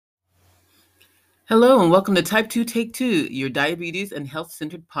Hello and welcome to Type 2 Take 2, your diabetes and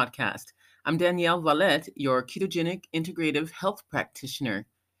health-centered podcast. I'm Danielle Valette, your ketogenic integrative health practitioner.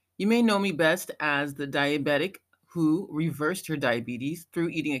 You may know me best as the diabetic who reversed her diabetes through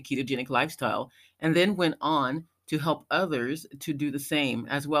eating a ketogenic lifestyle and then went on to help others to do the same,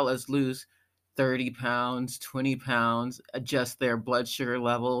 as well as lose 30 pounds, 20 pounds, adjust their blood sugar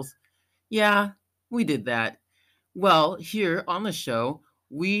levels. Yeah, we did that. Well, here on the show,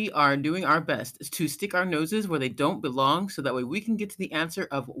 we are doing our best to stick our noses where they don't belong so that way we can get to the answer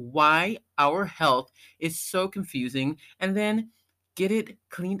of why our health is so confusing and then get it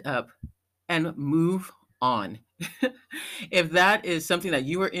cleaned up and move on. If that is something that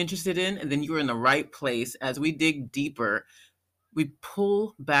you are interested in, then you are in the right place as we dig deeper. We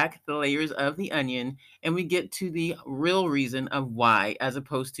pull back the layers of the onion and we get to the real reason of why, as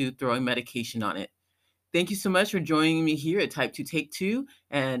opposed to throwing medication on it. Thank you so much for joining me here at Type 2 Take 2,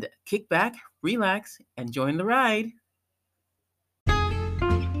 and kick back, relax, and join the ride.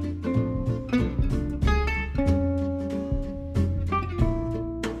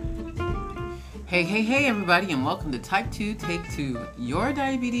 Hey, everybody, and welcome to Type 2 Take 2, your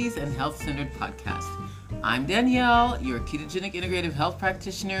diabetes and health-centered podcast. I'm Danielle, your ketogenic integrative health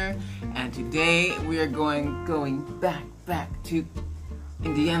practitioner, and today we are going back to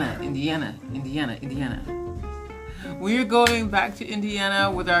Indiana. We are going back to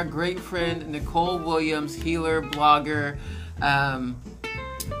Indiana with our great friend Nicole Williams, healer, blogger, oh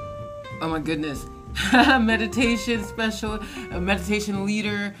my goodness, meditation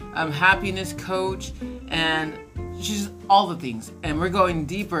leader, happiness coach, and she's all the things. And we're going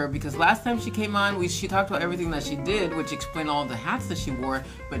deeper because last time she came on, she talked about everything that she did, which explained all the hats that she wore.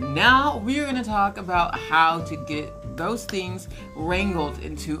 But now we're going to talk about how to get those things wrangled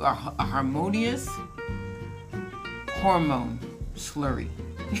into a harmonious hormone slurry.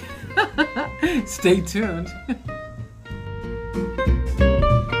 Stay tuned.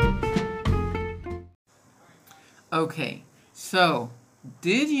 Okay, so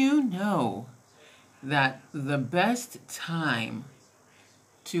did you know that the best time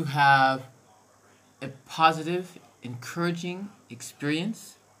to have a positive, encouraging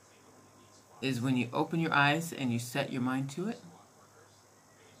experience is when you open your eyes and you set your mind to it?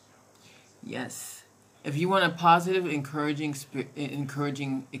 Yes. If you want a positive, encouraging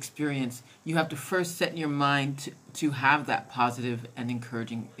experience, you have to first set your mind to have that positive and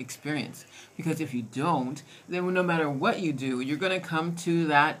encouraging experience. Because if you don't, then no matter what you do, you're going to come to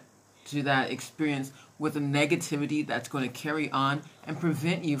that experience with a negativity that's going to carry on and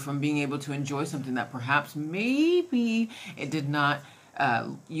prevent you from being able to enjoy something that perhaps maybe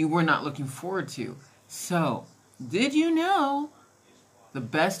you were not looking forward to. So, did you know the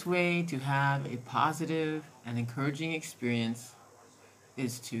best way to have a positive and encouraging experience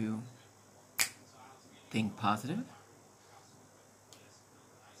is to think positive?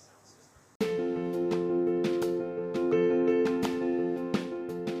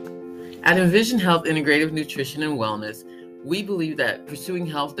 At Envision Health Integrative Nutrition and Wellness, we believe that pursuing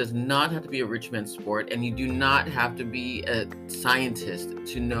health does not have to be a rich man's sport, and you do not have to be a scientist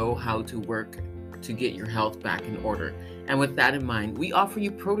to know how to work to get your health back in order. And with that in mind, we offer you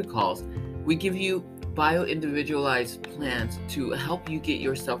protocols. We give you bio-individualized plans to help you get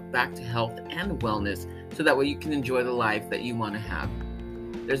yourself back to health and wellness so that way you can enjoy the life that you want to have.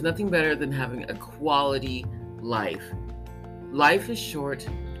 There's nothing better than having a quality life. Life is short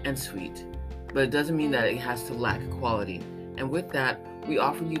and sweet, but it doesn't mean that it has to lack quality. And with that, we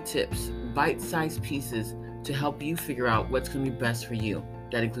offer you tips, bite-sized pieces to help you figure out what's going to be best for you.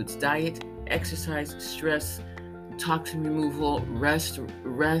 That includes diet, exercise, stress, toxin removal, rest,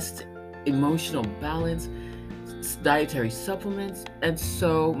 emotional balance, dietary supplements, and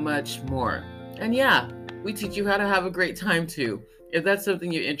so much more. And yeah, we teach you how to have a great time too. If that's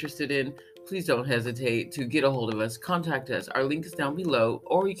something you're interested in, please don't hesitate to get a hold of us. Contact us. Our link is down below,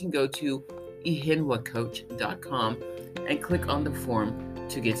 or you can go to ihinwacoach.com and click on the form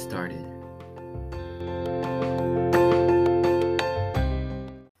to get started.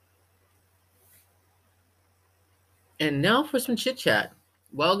 And now for some chit chat.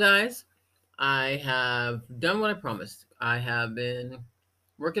 Well, guys, I have done what I promised. I have been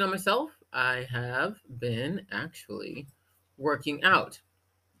working on myself. I have been actually working out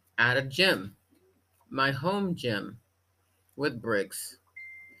at a gym, my home gym with bricks.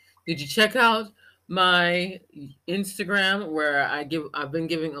 Did you check out my Instagram where I've been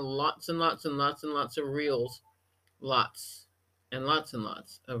giving lots and lots of reels, lots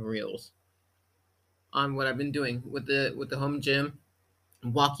of reels on what I've been doing with the home gym,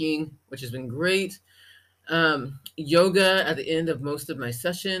 walking, which has been great. Yoga at the end of most of my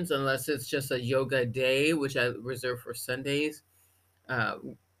sessions, unless it's just a yoga day, which I reserve for Sundays. uh,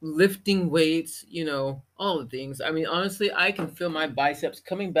 Lifting weights, all the things. I mean, honestly, I can feel my biceps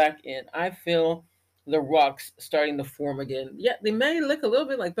coming back in. I feel the rocks starting to form again. Yeah, they may look a little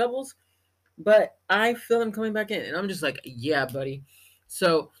bit like pebbles, but I feel them coming back in. And I'm just like, yeah, buddy.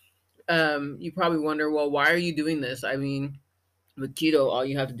 So you probably wonder, well, why are you doing this? I mean, with keto, all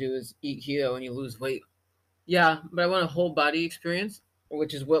you have to do is eat keto and you lose weight. Yeah, but I want a whole body experience,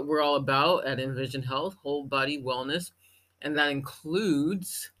 which is what we're all about at Envision Health, whole body wellness. And that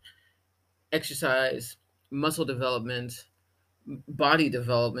includes exercise, muscle development, body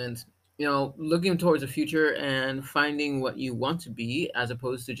development, looking towards the future and finding what you want to be as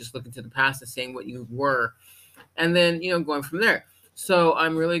opposed to just looking to the past and saying what you were. And then, going from there. So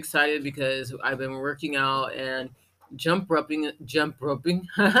I'm really excited because I've been working out and jump roping, jump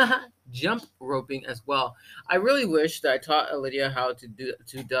roping as well. I really wish that I taught Lydia how to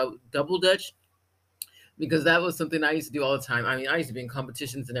double dutch because that was something I used to do all the time. I mean, I used to be in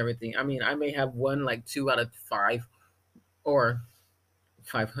competitions and everything. I mean, I may have won like 2 out of 5 or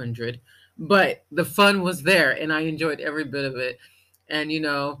 500, but the fun was there and I enjoyed every bit of it. And,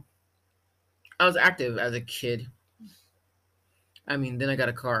 I was active as a kid. I mean, then I got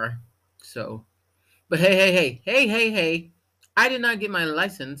a car. So, but hey. I did not get my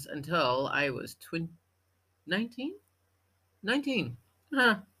license until I was 19? 19.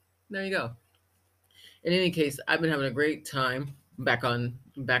 Huh. There you go. In any case, I've been having a great time back on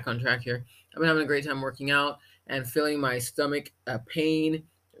track here. I've been having a great time working out and feeling my stomach pain,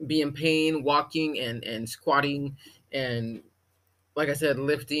 be in pain, walking and squatting and like I said,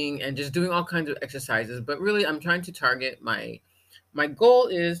 lifting and just doing all kinds of exercises. But really, I'm trying to target my goal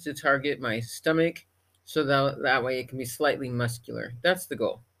is to target my stomach so that way it can be slightly muscular. That's the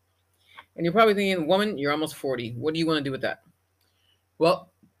goal. And you're probably thinking, woman, you're almost 40. What do you want to do with that?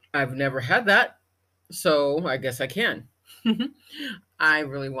 Well, I've never had that, so I guess I can. I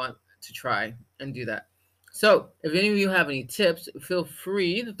really want to try and do that. So, if any of you have any tips, feel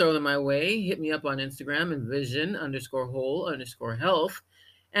free to throw them my way. Hit me up on Instagram and vision_whole_health,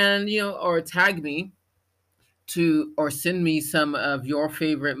 and or tag me to or send me some of your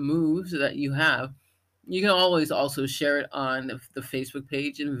favorite moves that you have. You can always also share it on the Facebook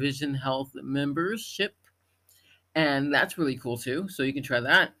page Envision Health Membership, and that's really cool too. So you can try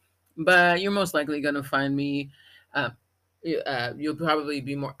that. But you're most likely going to find me. Uh, you'll probably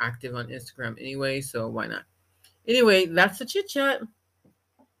be more active on Instagram anyway, so why not? Anyway, that's the chit chat.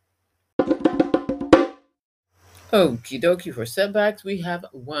 Okie dokie for setbacks. We have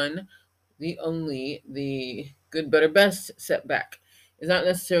one, the only, the good, better, best setback. It's not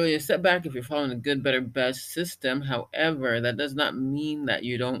necessarily a setback if you're following the good, better, best system. However, that does not mean that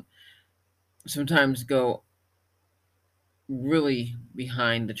you don't sometimes go really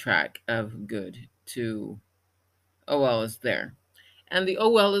behind the track of good to, oh, well, it's there. And the oh,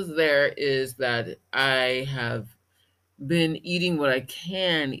 well, is there is that I have been eating what I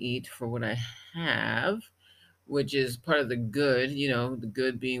can eat for what I have, which is part of the good, the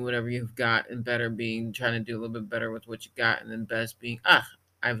good being whatever you've got, and better being trying to do a little bit better with what you got, and then best being,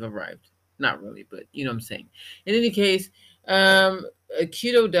 I've arrived. Not really, but you know what I'm saying. In any case, a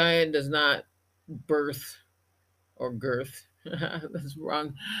keto diet does not birth or girth. That's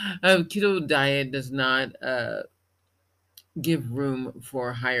wrong. A keto diet does not give room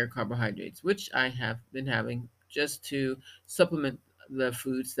for higher carbohydrates, which I have been having just to supplement the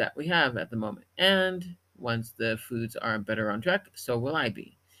foods that we have at the moment. And once the foods are better on track, so will I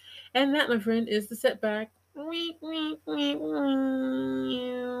be. And that, my friend, is the setback.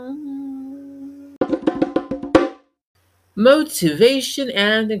 Motivation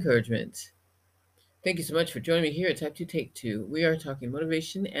and encouragement. Thank you so much for joining me here at Type 2 Take 2. We are talking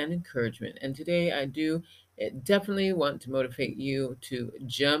motivation and encouragement. And today I do definitely want to motivate you to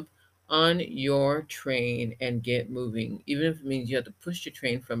jump on your train and get moving, even if it means you have to push your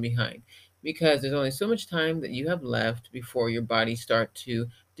train from behind. Because there's only so much time that you have left before your body start to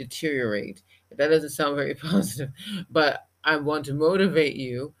deteriorate. That doesn't sound very positive, but I want to motivate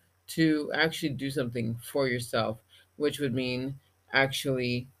you to actually do something for yourself, which would mean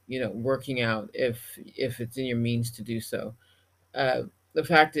actually working out if it's in your means to do so. uh, the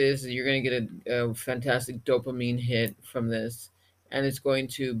fact is that you're going to get a fantastic dopamine hit from this, and it's going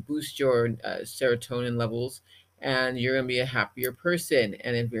to boost your serotonin levels, and you're going to be a happier person.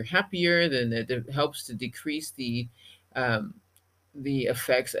 And if you're happier, then it helps to decrease um, the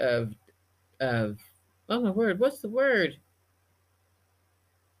effects of oh my word, what's the word?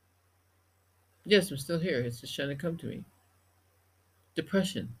 Yes, I'm still here, it's just trying to come to me.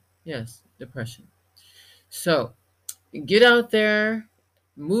 Depression. Yes, depression. So get out there,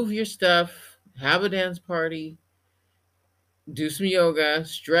 move your stuff, have a dance party, do some yoga,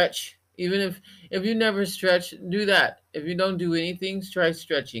 stretch. Even if you never stretch, do that. If you don't do anything, try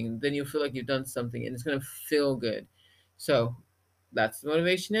stretching. Then you'll feel like you've done something and it's gonna feel good. So that's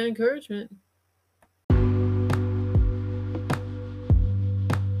motivation and encouragement.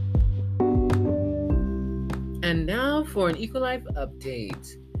 And now for an Equalife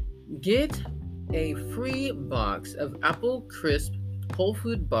update. Get a free box of Apple Crisp Whole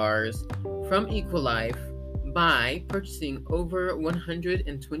Food bars from Equalife by purchasing over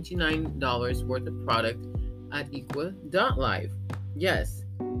 $129 worth of product at equa.life. Yes,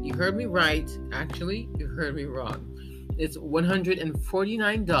 you heard me right. Actually, you heard me wrong. It's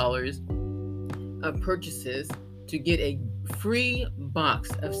 $149 of purchases to get a free box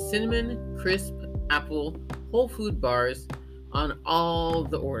of cinnamon crisp apple whole food bars on all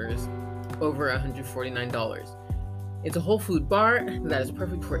the orders over $149. It's a whole food bar that is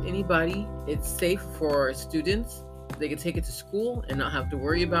perfect for anybody. It's safe for students. They can take it to school and not have to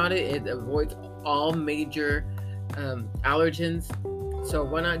worry about it. It avoids all major allergens. So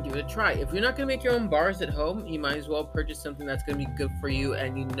why not give it a try? If you're not going to make your own bars at home, you might as well purchase something that's going to be good for you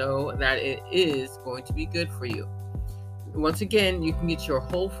and you know that it is going to be good for you. Once again, you can get your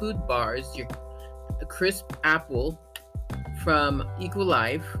whole food bars, your crisp apple from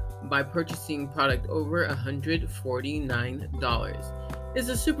Equalife by purchasing product over $149. It's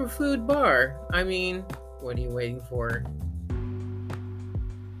a superfood bar. I mean, what are you waiting for?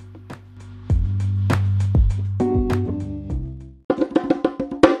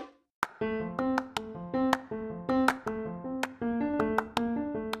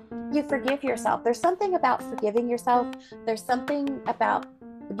 You forgive yourself. There's something about forgiving yourself. There's something about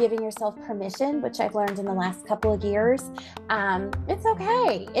giving yourself permission, which I've learned in the last couple of years. It's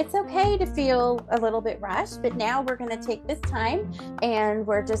okay. It's okay to feel a little bit rushed, but now we're going to take this time and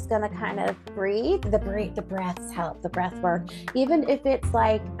we're just going to kind of breathe. The breaths help, the breath work. Even if it's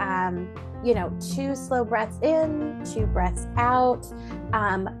like, 2 slow breaths in, 2 breaths out,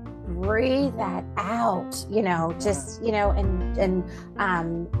 breathe that out, and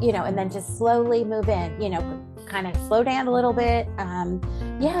then just slowly move in, kind of slow down a little bit.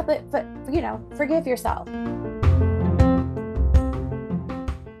 But forgive yourself.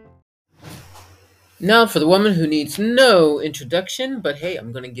 Now for the woman who needs no introduction, but hey,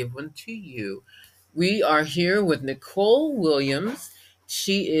 I'm going to give one to you. We are here with Nicole Williams.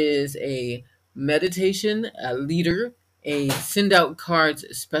 She is a meditation leader, a send out cards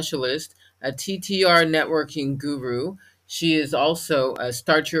specialist, a TTR networking guru. She is also a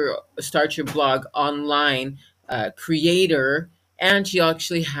start your blog online creator, and she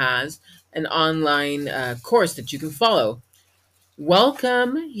actually has an online course that you can follow.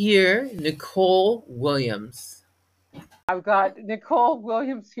 Welcome here, Nicole Williams. I've got Nicole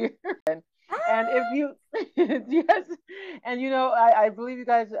Williams here. And if you, yes, and I believe you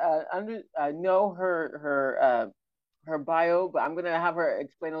guys know her bio, but I'm gonna have her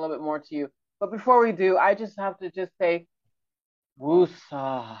explain a little bit more to you. But before we do, I just have to just say,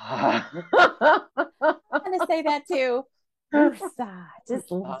 woosah. I'm gonna say that too. Woosah.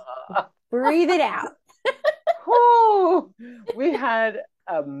 Just breathe it out. Whew. We had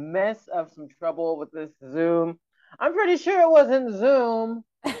a mess of some trouble with this Zoom. I'm pretty sure it wasn't Zoom.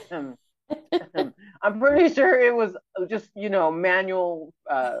 I'm pretty sure it was just, manual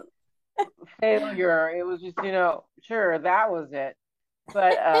failure. It was just, sure, that was it.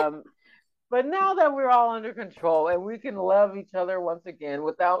 But now that we're all under control and we can love each other once again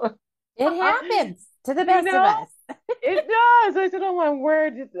without it happens to the best of us. It does. I said, oh my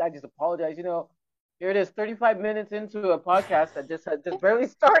word. I just apologize. Here it is, 35 minutes into a podcast that just barely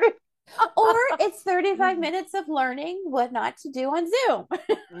started. Or it's 35 minutes of learning what not to do on Zoom.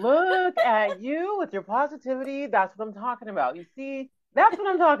 Look at you with your positivity. That's what I'm talking about. You see, that's what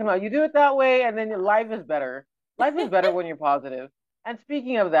I'm talking about. You do it that way, and then your life is better. Life is better when you're positive. And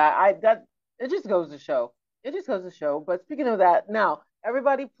speaking of that, it just goes to show. It just goes to show. But speaking of that, now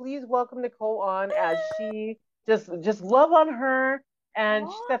everybody, please welcome Nicole on as she just love on her. And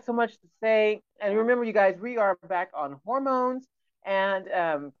she's got so much to say. And remember, you guys, we are back on hormones, and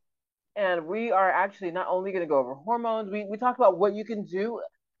we are actually not only going to go over hormones. We talked about what you can do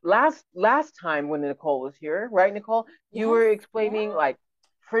last time when Nicole was here, right, Nicole? You were explaining like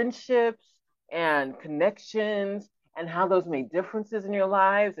friendships and connections and how those made differences in your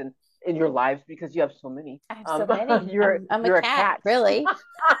lives and in your lives because you have so many. I have so many. I'm a cat, really.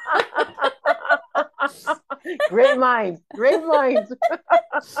 Great minds.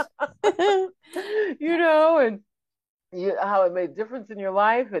 And how it made a difference in your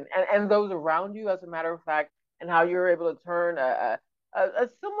life and those around you, as a matter of fact, and how you were able to turn a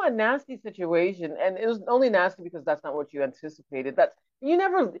somewhat nasty situation. And it was only nasty because that's not what you anticipated. That's you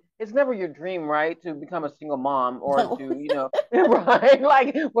never, it's never your dream, right? To become a single mom or No. to, right?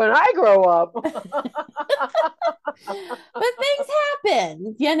 Like when I grow up. But things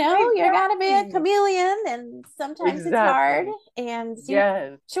happen, you gotta be a Exactly. chameleon, and sometimes it's hard. Exactly. And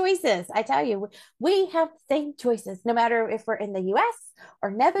Yes. choices, I tell you, we have the same choices, no matter if we're in the US or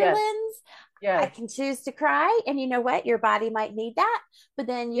Yes. Netherlands. I Yes. can choose to cry, and you know what? Your body might need that, but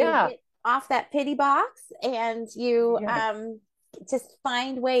then you Yeah. get off that pity box, and you Yes. just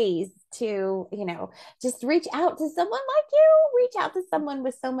find ways to, just reach out to someone like you, reach out to someone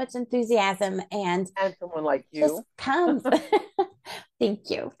with so much enthusiasm, and And someone like just you. come. Thank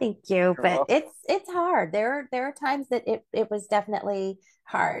you, You're but welcome. it's hard. There are times that it was definitely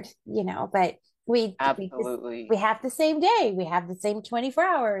hard, but we Absolutely. have the same day, we have the same 24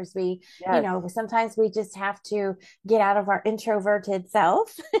 hours. We Yes. sometimes we just have to get out of our introverted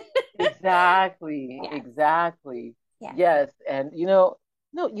self. Exactly. Yes, Exactly. yes. Yes. And no,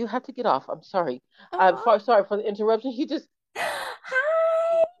 you have to get off. I'm sorry. I'm Oh, sorry for the interruption.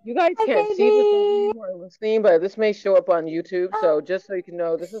 hi, You guys hi, can't see this on baby. video or listening, but this may show up on YouTube. So Oh, just so you can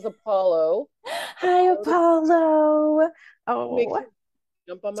know, this is Apollo. hi, Apollo the Apollo. he makes Oh, it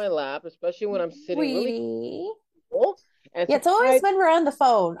jump on my lap, especially when I'm sitting really sweetie. cool. And Yeah, so it's always quiet. when we're on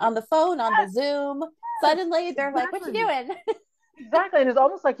the Zoom. Yes, Suddenly they're like, "What you exactly. doing?" Exactly. And it's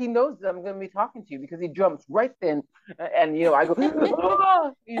almost like he knows that I'm going to be talking to you because he jumps right then. And, I go,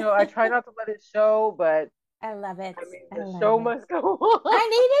 "Ah!" I try not to let it show, but I love it. I mean, I the love show it. must go on. I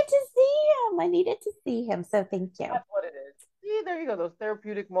needed to see him. I needed to see him. So thank you. That's what it is. See, there you go. Those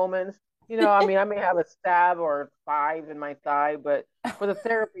therapeutic moments. I mean, I may have a stab or five in my thigh, but for the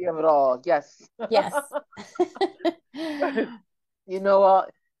therapy of it all, yes. Yes. You know,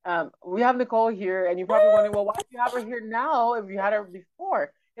 uh, we have Nicole here, and you're probably wondering, well, why do you have her here now if you had her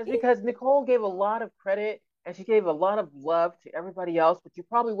before? It's because Nicole gave a lot of credit and she gave a lot of love to everybody else, but you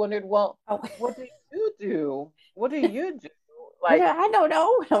probably wondered, well, Oh, what do you do? What do you do? I Like, don't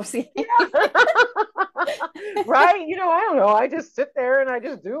know. I'm yeah, right? I don't know. I just sit there and I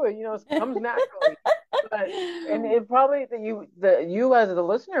just do it. It comes naturally. But and it probably the you as the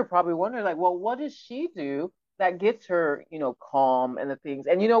listener probably wonder like, well, what does she do that gets her, calm and the things.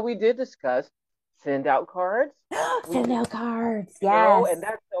 And we did discuss send out cards. We Send did, out cards. Yes. and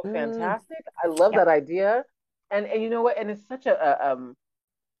that's so Mm, fantastic. I love yep. that idea. And you know what? And it's such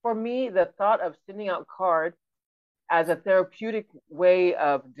for me, the thought of sending out cards as a therapeutic way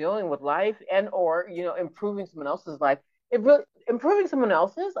of dealing with life and or improving someone else's life, it really improving someone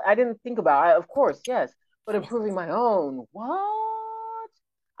else's I didn't think about. Of course, yes, but improving my own, what?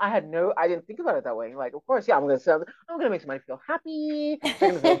 I didn't think about it that way. Like, of course, yeah, I'm gonna make somebody feel happy. They're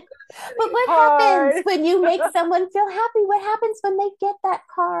gonna feel But good sending a what happens card. when you make someone feel happy? What happens when they get that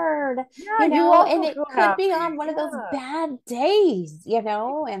card? Yeah, you And also it feel could be on happy. one of those Yeah, bad days, and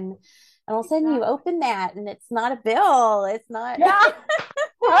all of a sudden you exactly. open that and it's not a bill. It's not, Yeah,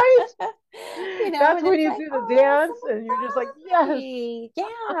 right. That's and when it's you like, do the oh, dance someone and you're just like, thought of yes. me.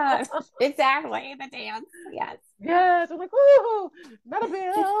 Yeah, exactly. The dance. Yes. Yes, I'm like, woohoo, not a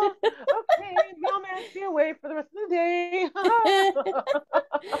bill. Okay, mailman, be away for the rest of the day.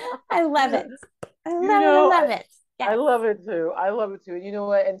 I love it. I you love it. I know, love I, it. I Yes. love it too. I love it too. And you know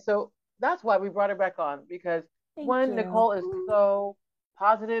what? And so that's why we brought her back on because Thank one, you. Nicole is so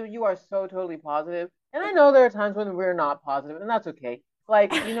positive. You are so totally positive. And I know there are times when we're not positive, and that's okay.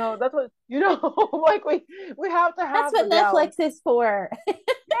 Like, that's what like we have to That's have the what balance. Netflix is for.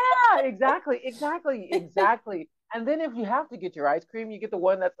 Yeah, exactly, exactly, exactly. And then if you have to get your ice cream, you get the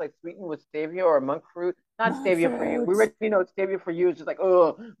one that's like sweetened with stevia or monk fruit. Not Monk stevia for you. We fruit. already know stevia for you is just like,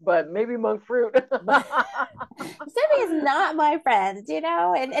 oh, but maybe monk fruit. Stevie is not my friend, and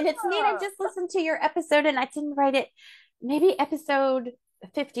it's neat. I just listened to your episode and I didn't write it, maybe episode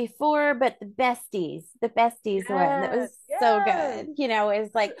 54, but the besties one that Yes, was so yes. good,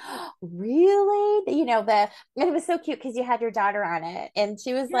 is like, really? And it was so cute because you had your daughter on it and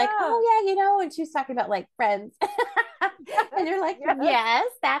she was like, Yeah, oh, yeah, and she was talking about like friends. And yes, you're like, yes. yes,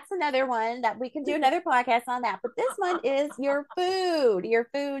 that's another one that we can do another podcast on that. But this one is your food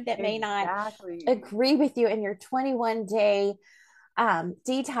that may not Exactly. agree with you in your 21-day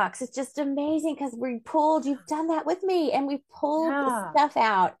detox. It's just amazing because you've done that with me, and we pulled the Yeah, stuff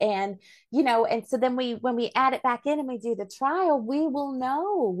out, and and so then when we add it back in and we do the trial, we will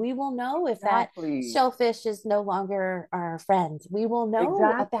know if that exactly. shellfish is no longer our friend. We will know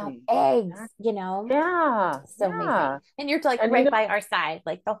about Exactly. eggs, Exactly. Yeah, so yeah. amazing. And you're like And right by our side,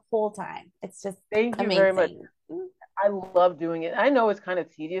 like the whole time. It's just thank you very much. amazing. I love doing it. I know it's kind of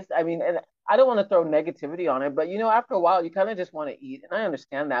tedious. I mean, and I don't want to throw negativity on it, but after a while, you kind of just want to eat, and I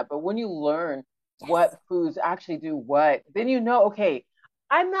understand that. But when you learn Yes. what foods actually do what, then okay,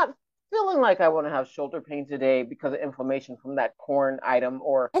 I'm not feeling like I want to have shoulder pain today because of inflammation from that corn item,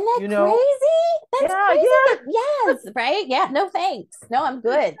 or Isn't that crazy? That's yeah, crazy yeah, that, yes, right? Yeah, no thanks. No, I'm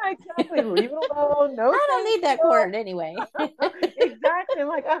good. yeah, exactly. Leave it alone. No, I don't thank need that you. corn anyway. Exactly. I'm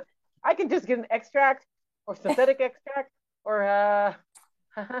like, I can just get an extract or synthetic extract or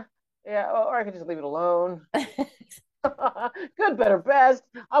yeah, or I can just leave it alone. Good, better, best.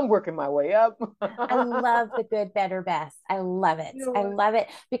 I'm working my way up. I love the good, better, best. I love it. You know I what? love it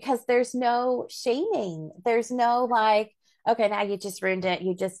because there's no shaming. There's no like, okay, now you just ruined it.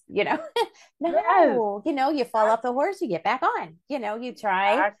 You just, Yes, no, you fall off the horse, you get back on, you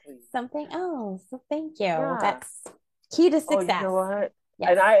try exactly. something else. So thank you. Yeah. That's key to Oh, you success. know what?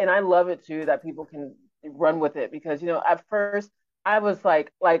 Yes. And I love it too that people can run with it because at first I was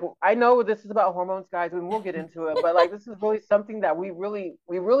like I know this is about hormones, guys, and we'll get into it, but like this is really something that we really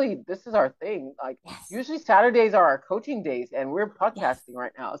this is our thing. Like Yes. usually Saturdays are our coaching days, and we're Yes. podcasting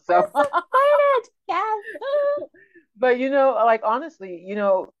right now. I'm So, so excited. Yes. but like honestly,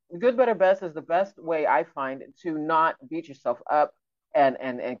 good, better, best is the best way I find to not beat yourself up and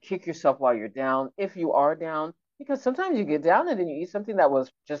kick yourself while you're down if you are down because sometimes you get down and then you eat something that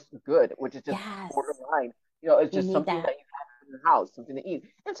was just good, which is just Yes. borderline. It's You just need something that that. you have in your house, something to eat.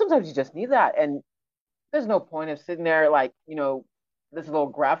 And sometimes you just need that. And there's no point of sitting there like, this little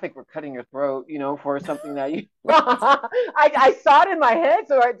graphic for cutting your throat, for something that you Right. I saw it in my head,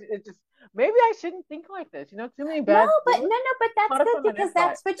 so it just maybe I shouldn't think like this. Too many No, bad but no, foods, no, but that's not good from an because inside.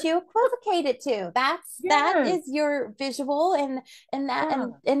 that's what you equivocate it to. That Yes. is your visual and that Yeah.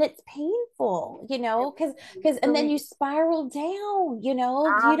 and it's painful, It, it because and then really you spiral down, you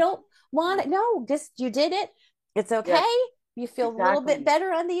don't want absolutely. it. No, just you did it. It's Yes, okay. You feel a little bit exactly.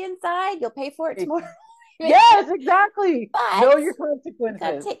 better on the inside. You'll pay for it Ex- tomorrow. Yes, exactly. But Know your you got to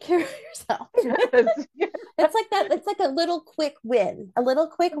consequences. take care of yourself. Yes. It's like that. It's like a little quick win,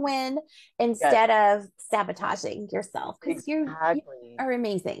 Yes, instead of sabotaging yourself because you exactly. are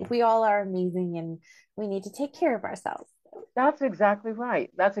amazing. We all are amazing and we need to take care of ourselves. That's exactly right.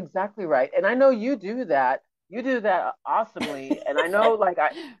 That's exactly right. And I know you do that. You do that awesomely. And I know, like,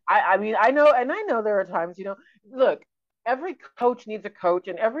 I mean, I know there are times, look, every coach needs a coach,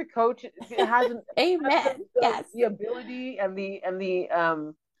 and every coach has Amen. Yes. the ability and the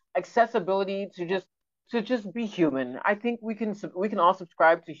accessibility to just be human. I think we can all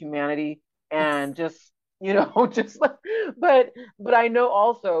subscribe to humanity Yes. and just just like, but but I know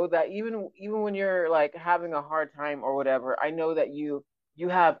also that even when you're like having a hard time or whatever, I know that you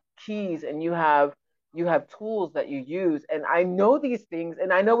have keys and you have tools that you use, and I know these things,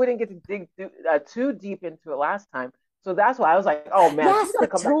 and I know we didn't get to dig too deep into it last time, so that's why I was like, oh man, she's Yes, the gonna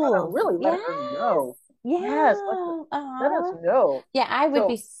come back on and tools. really let Yes. her know. Yes, Yeah. let us Uh-huh. know. Yeah, I would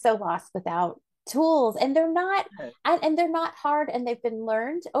be So so lost without tools and yes, they're not hard and they've been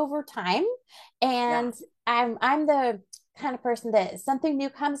learned over time. yeah, And I'm the kind of person that something new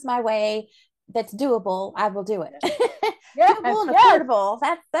comes my way that's doable, I will do it. yes, yes, Doable and yes, affordable.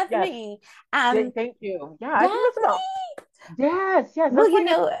 That's yes. me. Um, Thank you. Yeah, I think yes. that's about. Yes, yes. Well, That's you like I think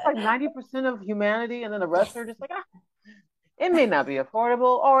know, it's like 90% of humanity, and then the rest yes. are just like, it may not be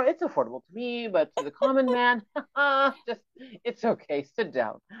affordable, or it's affordable to me, but to the common man, just it's okay. Sit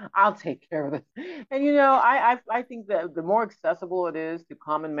down. I'll take care of this. And I think that the more accessible it is to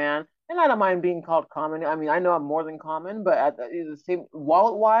common man, and I don't mind being called common. I mean, I know I'm more than common, but at the same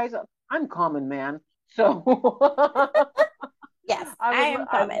wallet wise, I'm common man. So Yes, I am I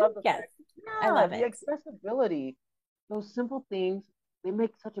common. love the Yes. fact, I yeah, love the it. accessibility, those simple things, they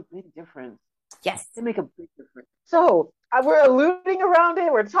make such a big difference. Yes. They make a big difference. So we're alluding around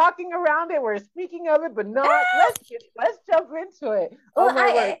it, we're talking around it, we're speaking of it, but not. Let's jump into it. Oh Well,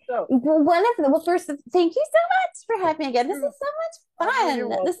 my word! So one of the well, first, thank you so much for having me again. This you're is so much you're fun.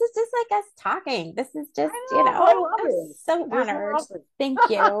 welcome. This is just like us talking. This is just, I know. I love I'm it. so Do this more honored. often. Thank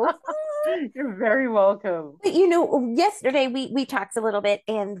you. You're very welcome. But yesterday we talked a little bit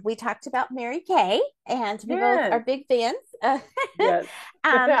and we talked about Mary Kay, and we both are Yes. big fans. Yes.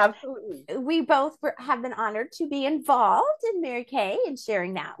 um, Absolutely. we both have been honored to be involved in Mary Kay and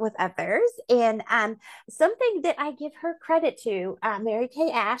sharing that with others. And something that I give her credit to, Mary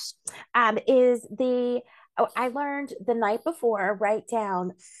Kay Ash, is I learned the night before, write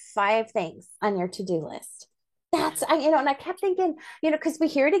down 5 things on your to do list. And I kept thinking, because we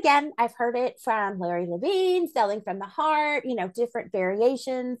hear it again. I've heard it from Larry Levine, selling from the heart, different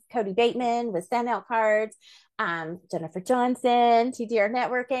variations. Cody Bateman with send out cards, Jennifer Johnson, TDR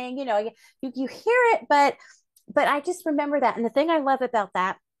networking, you hear it, but but I just remember that. And the thing I love about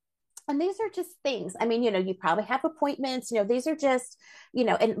that, and these are just things. I mean, you probably have appointments, these are just,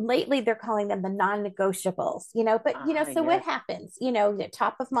 and lately they're calling them the non-negotiables, but, Ah, so what yes. happens,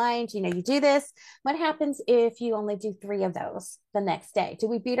 top of mind, you do this. What happens if you only do three of those the next day? Do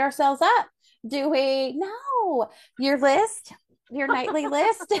we beat ourselves up? Do we? No. Your list, your nightly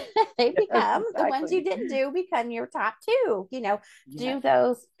list, they Yes, become the ones you exactly. didn't do become your top two, do Yes.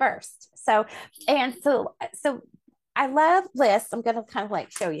 those first. So I love lists. I'm gonna kind of like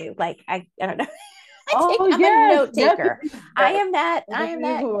show you. Like I don't know. Oh, I'm a yes, note yes, taker. yes. I Those of am you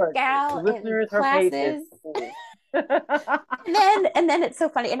that who are gal in listeners are patient. classes. And then it's so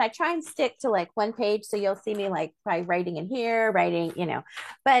funny. And I try and stick to like one page. So you'll see me like by writing in here, writing.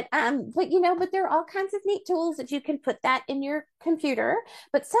 But there are all kinds of neat tools that you can put that in your computer.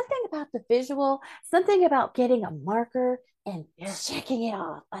 But something about the visual, something about getting a marker and Yes, checking it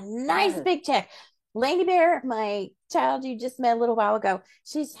off. A nice yes. big check. Laney Bear, my child you just met a little while ago,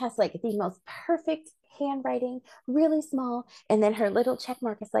 she has like the most perfect handwriting, really small. And then her little check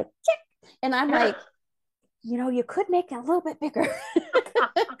mark is like, check. And I'm like, you could make it a little bit bigger.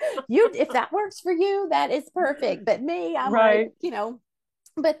 If that works for you, that is perfect. But me, I'm like, Right.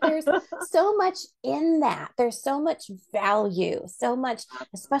 but there's so much in that. There's so much value, so much,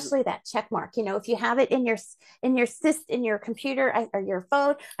 especially Absolutely. that check mark. If you have it in your computer or your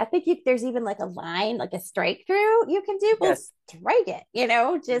phone, I think there's even like a line, like a strike through you can do. Well, Yes, strike it,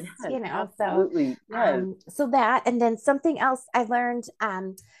 just yes, so absolutely. Yes. so that, and then something else I learned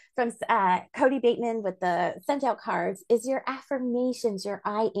from Cody Bateman with the sent out cards is your affirmations, your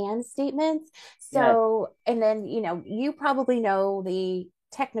I am statements. Yes. So, and then, you probably know the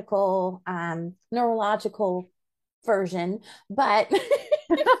technical neurological version, but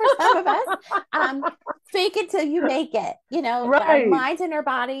for some of us, um, fake it till you make it. Our Right. minds and our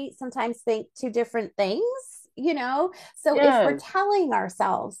body sometimes think two different things. So if we're Yes. telling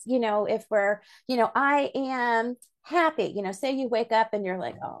ourselves, if we're, I am happy, say you wake up and you're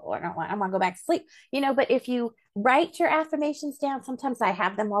like, oh, I want to go back to sleep, but if you write your affirmations down, sometimes I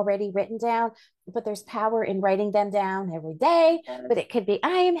have them already written down, but there's power in writing them down every day. Yes. But it could be, I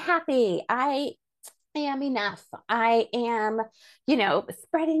am happy, I am enough, I am,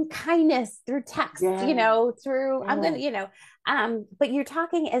 spreading kindness through text, Yes. through, I'm gonna, Yes. but you're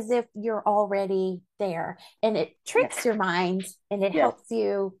talking as if you're already there, and it Yes. tricks your mind and it Yes. helps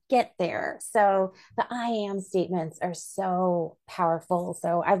you get there. So the I am statements are so powerful.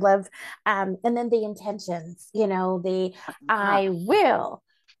 So I love, and then the intentions, the Ah, I will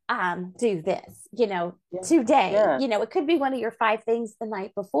do this, yes. today. Yes. It could be one of your five things the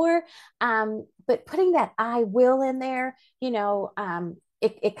night before, but putting that I will in there,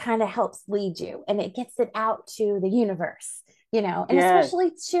 it kind of helps lead you, and it gets it out to the universe, and Yes.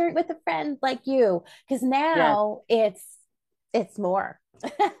 especially share it with a friend like you, because Yes. now it's more.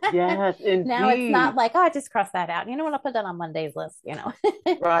 Yes, Now it's not indeed. like, oh, I just crossed that out. You know what? I'll put that on Monday's list.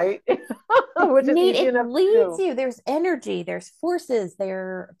 Right. It's Which is neat. easy It enough to leads do. you. There's energy, there's forces, there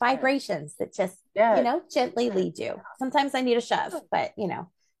are Yes. vibrations that just, Yes. gently Yes. lead you. Sometimes I need a shove, but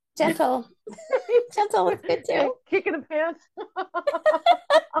gentle, gentle is good too. Kick in the pants.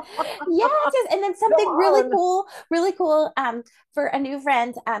 Yes, yes. And then Go something on. really cool, for a new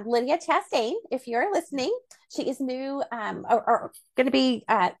friend, Lydia Chastain, if you're listening, she is new, or going to be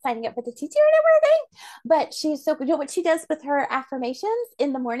signing up for the teacher and everything. But she's so good. You know what she does with her affirmations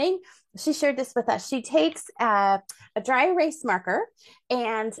in the morning? She shared this with us. She takes a dry erase marker,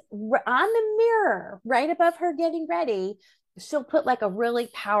 and on the mirror, right above her getting ready, she'll put like a really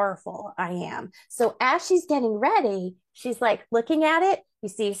powerful I am. So as she's getting ready, she's like looking at it. You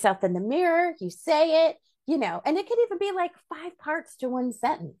see yourself in the mirror, you say it, and it could even be like five parts to one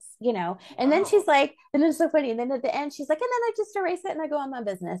sentence. And then she's Wow. like, and it's so funny. And then at the end, she's like, and then I just erase it and I go on my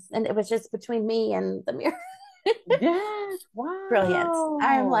business. And it was just between me and the mirror. Yes. Brilliant.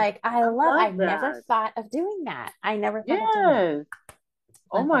 I'm Wow. like, I I love never that. thought of doing that. I never thought of doing that. Yes.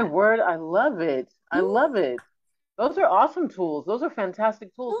 Oh Love my that. word, I love it. I love Mm, it. Those are awesome tools. Those are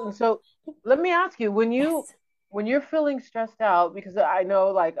fantastic tools. And so let me ask you, yes. when you're feeling stressed out, because I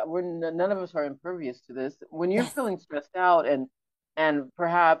know like none of us are impervious to this. When you're Yes. feeling stressed out and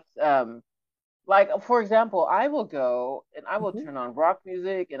perhaps like for example, I will go and I will Mhm. turn on rock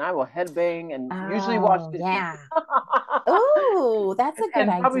music and I will headbang and usually watch Oh, Disney. yeah. Oh, that's a good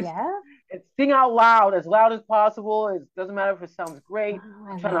And probably idea. and sing out as loud as possible. It doesn't matter if it sounds great. Oh,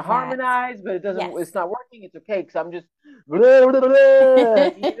 I'm I trying to love that. harmonize, but it doesn't. It's Yes. not working. It's okay because I'm just, blah, blah, blah, blah,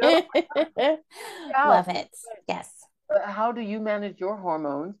 Love out. it. Yes. How do you manage your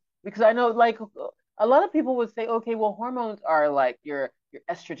hormones? Because I know, like, a lot of people would say, okay, well, hormones are like your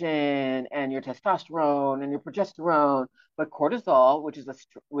estrogen and your testosterone and your progesterone, but cortisol, which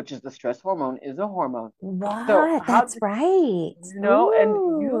is the stress hormone, is a hormone. So What? how That's right. and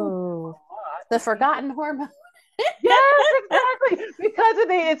you Ooh, a lot the with people. forgotten hormone. Yes, exactly. Because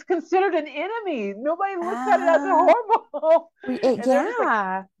it's considered an enemy. Nobody looks at it as a Ah, hormone. And they're just like,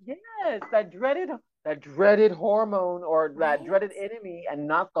 yeah, yes, that dreaded hormone or that right? dreaded enemy and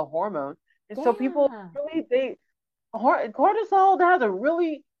not the hormone. And so people Yeah. really cortisol has a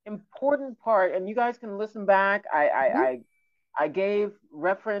really important part, and you guys can listen back. Mhm. I gave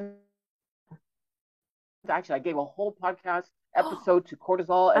reference. Actually, I gave a whole podcast episode to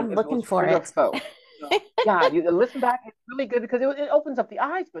cortisol, and I'm if it looking was for true or it. faux. So, yeah, you listen back. It's really good because it opens up the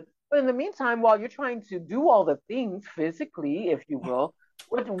eyes. But in the meantime, while you're trying to do all the things physically, if you will,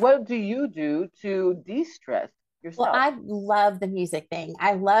 what do you do to de-stress Well, yourself? I love the music thing.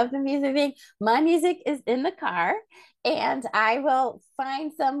 I love the music thing. My music is in the car, and I will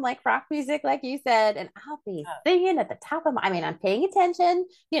find some like rock music, like you said, and I'll be singing at the top of my, I mean, I'm paying attention.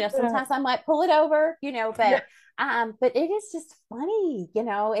 Yeah, Sometimes I might pull it over, yeah, but it is just funny,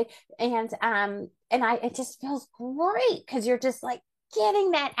 and it just feels great because you're just like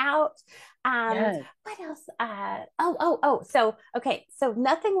getting that out. Um, yes. what else? Oh. So okay, so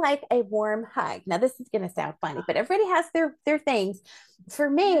nothing like a warm hug. Now this is gonna sound funny, but everybody has their things. For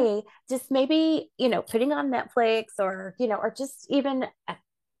Yeah. me, just maybe, putting on Netflix or just even a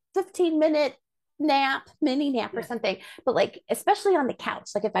 15-minute mini nap or Yeah. something. But like especially on the couch,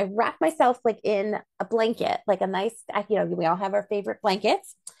 like if I wrap myself like in a blanket, like a nice, we all have our favorite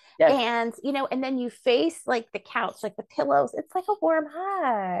blankets, Yes. and then you face like the couch, like the pillows, it's like a warm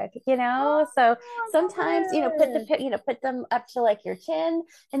hug. So Oh, I sometimes, put love it. put them up to like your chin,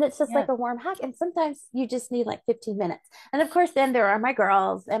 and it's just like Yes. a warm hug, and sometimes you just need like 15 minutes. And of course then there are my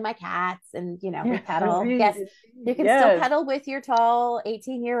girls and my cats, and we Yes, pedal. indeed, Yes, indeed. you can still Yes. pedal with your tall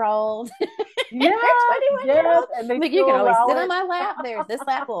 18-year-old or Yes, 21-year yes, old, and they but you can still always allow sit on it. my lap. This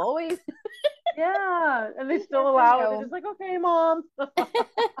lap will always Yeah, and they be still here for allow it. They're just you. like, okay, mom. But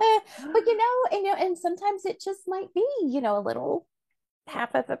and sometimes it just might be, a little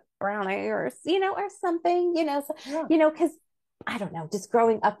half of a brownie or something, Yeah, because I don't know, just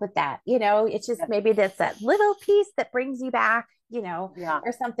growing up with that, it's just yes, maybe that's that little piece that brings you back, yeah,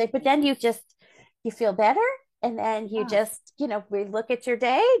 or something. But then you feel better. And then you yeah, just, we look at your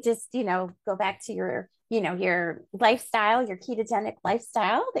day, just, go back to your lifestyle, your ketogenic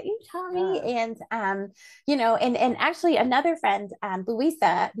lifestyle that you taught me. yeah. And actually another friend,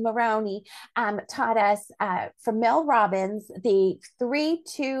 Louisa Maroney, taught us from Mel Robbins the 3,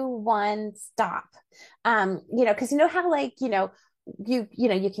 2, 1 stop. Because how like you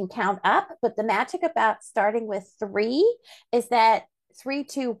can count up, but the magic about starting with three is that 3,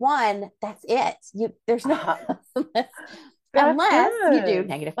 2, 1, that's it. There's no unless, That's unless you do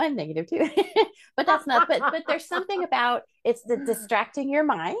good. -1, -2. But that's not, but there's something about it's the distracting your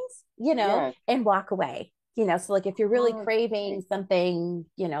minds, Yes. and walk away. So like if you're really Oh, craving okay. something,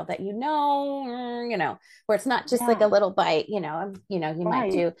 that where it's not just like a Yeah, little bite, you might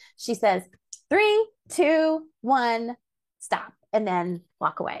right. do. She says 3, 2, 1, stop, and then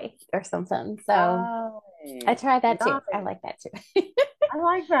walk away or something. So I Nice. try that too. I Nice. like that too. I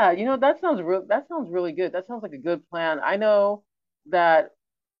like that. That sounds really good. That sounds like a good plan. That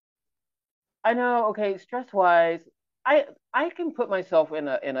I know, okay, stress wise, I can put myself in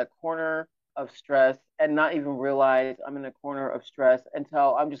a corner of stress and not even realize I'm in a corner of stress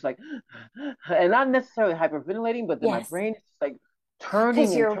until I'm just like and not necessarily hyperventilating, but then my Yes, brain is just like because turning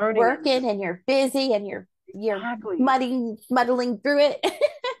and you're turning and working just and you're busy and you're exactly. muddling through it or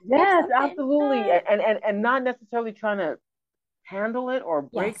Yes, something. absolutely. And not necessarily trying to handle it or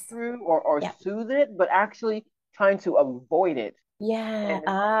break Yes. through or Yep. soothe it, but actually trying to avoid it Yeah. and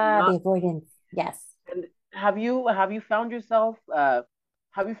The not avoidance. Yes. and have you found yourself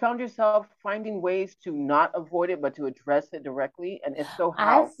finding ways to not avoid it but to address it directly? And if so,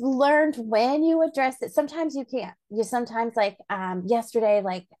 I've how? learned when you address it, sometimes you can't. You sometimes like yesterday,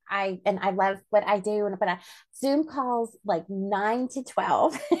 like I love what I do, but Zoom calls like 9 to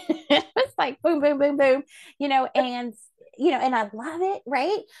 12. It's like boom, boom, boom, boom, and I love it,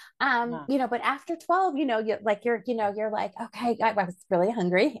 right? Yeah. But after 12, you're like, okay, I was really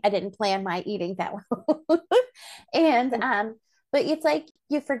hungry. I didn't plan my eating that well. And And but it's like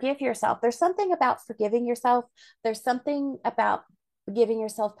you forgive yourself. There's something about forgiving yourself. There's something about giving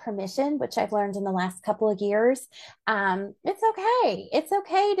yourself permission, which I've learned in the last couple of years. It's okay. It's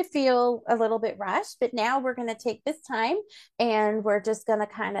okay to feel a little bit rushed, but now we're going to take this time and we're just going to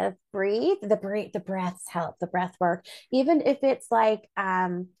kind of breathe. The breaths help, the breath work, even if it's like,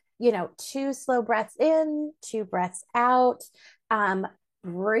 2 slow breaths in, 2 breaths out.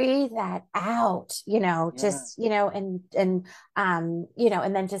 breathe that out, Yeah, just, and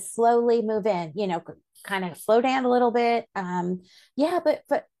then just slowly move in, kind of slow down a little bit. Yeah, but,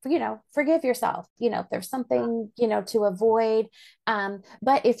 forgive yourself, if there's yeah, something, to avoid.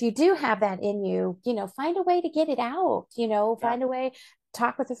 But if you do have that in you, find a way to get it out, yeah, find a way,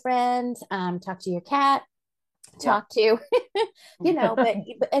 talk with a friend, talk to your cat, yeah. talk to,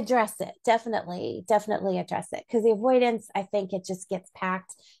 but address it. Definitely address it. Because the avoidance, I think it just gets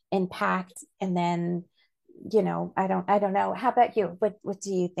packed and packed. And then, I don't know. How about you? What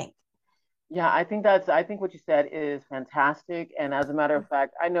do you think? Yeah, I think what you said is fantastic. And as a matter of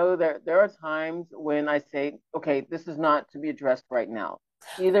fact, I know there are times when I say, okay, this is not to be addressed right now.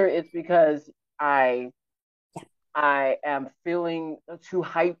 Either it's because I Yeah. I am feeling too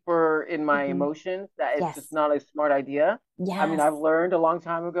hyper in my Hmm. emotions that it's just Yes. not a smart idea. I mean, Yes. I've learned a long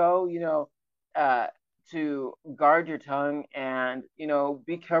time ago, uh, to guard your tongue and,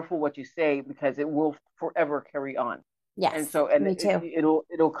 be careful what you say because it will forever carry on. And Yes. so, and Me too.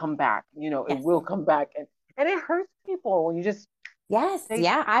 it'll come back, it Yes. will come back and it hurts people when you just Yes. say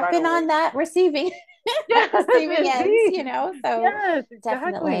Yeah. things I've right been away. on that receiving Yes, receiving ends, indeed. so Yes,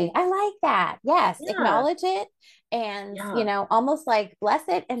 definitely. exactly. I like that. Yes. Yeah, Acknowledge it and, yeah, almost like bless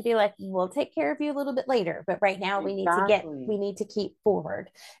it and be like, we'll take care of you a little bit later. But right now we exactly. need to keep forward.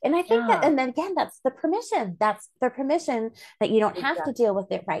 And I think that, Yeah, and then again, that's the permission. That's the permission that you don't have to exactly. deal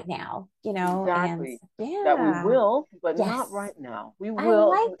with it right now, and Exactly. That we yeah. will, but Yes. not right now. We I will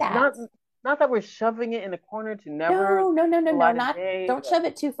like that. not that we're shoving it in a corner to never No, no, no, no, the no. light of Not day, don't but shove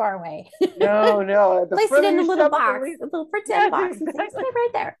it too far away. no, no. The Place it further in a you little shove it, the box, least. a little pretend Yes, box, and say, exactly. stay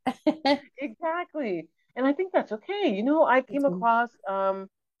right there. Exactly. And I think that's okay. I came across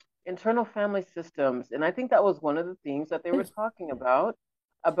internal family systems, and I think that was one of the things that they were talking about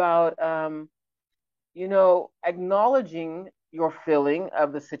acknowledging your feeling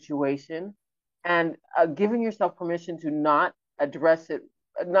of the situation and giving yourself permission to not address it,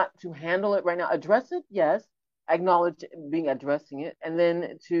 not to handle it right now. Address it, yes, acknowledge being addressing it, and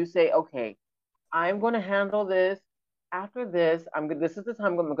then to say, okay, I'm going to handle this. After this, this is the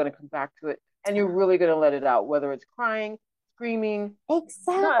time I'm going to come back to it, and you're really going to let it out, whether it's crying, screaming,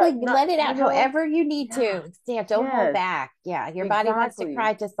 Exactly. not, Let it out however you need yeah, to. Yeah, don't hold yes, back. Yeah, your body wants to exactly,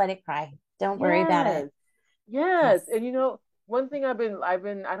 cry, just let it cry. Don't worry about it. yes. Yes, Yes. and one thing I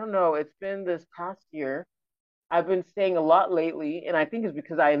don't know, it's been this past year. I've been saying a lot lately, and I think it's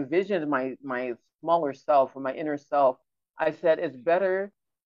because I envisioned my smaller self or my inner self. I said it's better.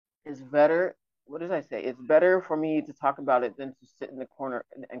 What did I say? It's better for me to talk about it than to sit in the corner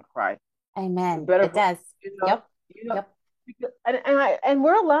and cry. It's Amen. better It for does. you know, Yep. you know, Yep. because, and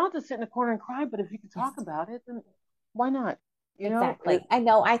we're allowed to sit in the corner and cry, but if you can talk Yes. about it, then why not? Exactly. I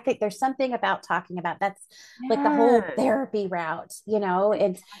know. I think there's something about talking about that's like the whole Yes, therapy route, and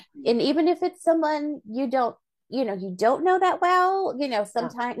exactly. even if it's someone you don't know that well, Yeah,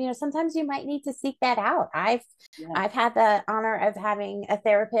 sometimes you might need to seek that out. yes, I've had the honor of having a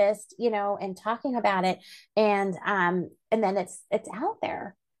therapist, and talking about it, and then it's out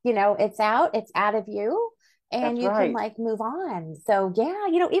there, it's out of you, and that's you can right. like move on. So yeah,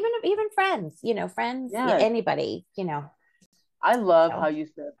 even friends, friends, Yes. anybody, I love how so you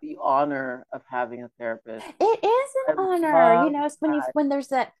said the honor of having a therapist. it is I an honor, love it's that. when there's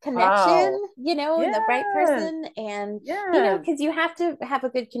that connection, Wow. and the right Yes. person, and Yes. because you have to have a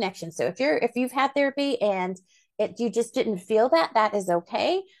good connection. So if you've had therapy and you just didn't feel that is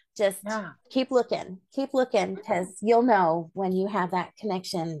okay. Just Yeah. keep looking, Yeah. because you'll know when you have that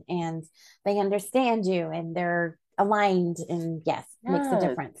connection and they understand you and they're aligned, and yes, makes a Yes.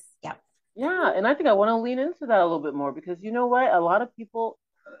 difference. Yeah. Yeah. And I think I want to lean into that a little bit more because you know what? A lot of people,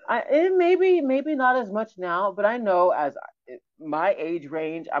 maybe not as much now, but I know my age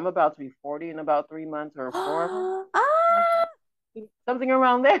range, I'm about to be 40 in about 3 months or 4 months, like Ah, something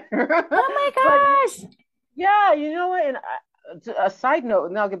around there. oh my But gosh. yeah, you know what? And a side note,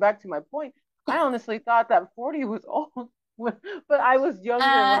 and I'll get back to my point. I honestly thought that 40 was old, but I was younger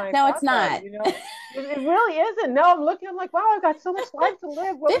when I No, it's thought that, not. It really isn't. Now I'm looking, I'm like, wow, I've got so much life to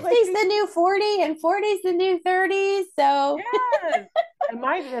live. What was I 50's the thinking? new 40 and 40's the new 30. So, Yes.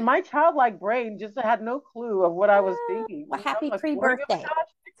 And my childlike brain just had no clue of what I was thinking. well, I'm happy like, 40, oh my pre-birthday.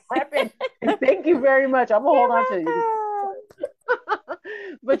 gosh, prepping. And thank you very much. I'm gonna hold on to You're it.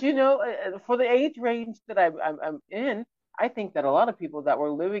 welcome. But for the age range that I'm in, I think that a lot of people that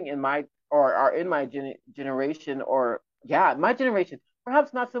were living in my or are in my generation, or yeah, my generation,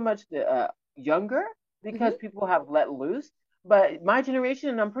 perhaps not so much the younger because Mhm, people have let loose, but my generation,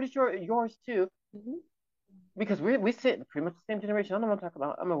 and I'm pretty sure yours too, mhm. because we sit pretty much the same generation. I don't know what I'm talking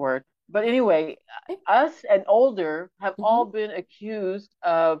about. I'm a word. But anyway, us and older have all Mm-hmm. been accused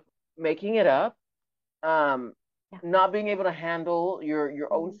of making it up, um, Yeah. not being able to handle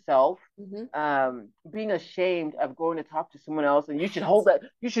your own Mm-hmm. self, Mm-hmm. being ashamed of going to talk to someone else, and you should hold that.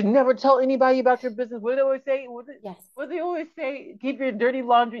 You should never tell anybody about your business. What do they always say? Yes. What do they always say? Keep your dirty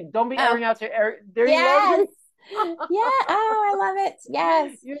laundry. Don't be Oh, airing out your dirty yes. laundry. Yeah. Oh, I love it.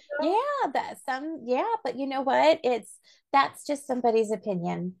 Yes. You Yeah. Yeah, but you know what? That's just somebody's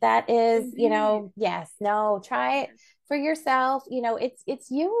opinion. That is, indeed. yes, no, try it Yes. for yourself.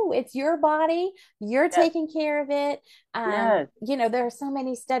 It's you, it's your body. You're Yes. taking care of it. Yes. There are so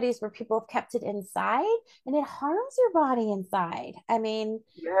many studies where people have kept it inside and it harms your body inside. I mean,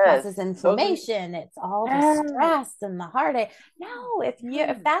 Yes. causes Those are inflammation. It's all the yes. stress and the heartache. No, if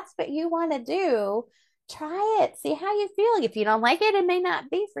Yes. that's what you want to do, try it, see how you feel. If you don't like it, it may not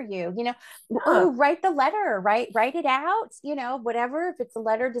be for you. Yeah. Oh, write the letter, write it out, whatever. If it's a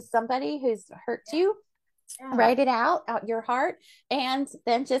letter to somebody who's hurt you, Yeah. write it out your heart, and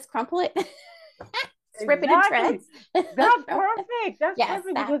then just crumple it, rip it in Exactly. shreds. That's perfect. That's Yes,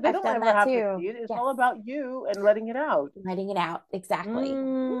 perfect that because they I've don't done ever that have to too. see it. It's Yes, all about you and letting it out. writing it out exactly.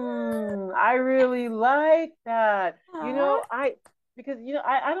 I Yes. really like that. Aw. Because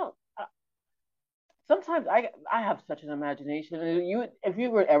I don't sometimes I have such an imagination. And if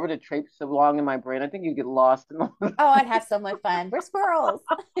you were ever to traipse along in my brain, I think you'd get lost in all Oh, I'd have so much fun. We're squirrels.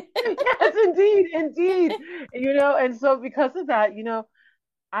 yes, indeed, indeed. And so because of that,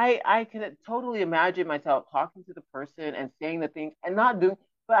 I can totally imagine myself talking to the person and saying the things and not doing,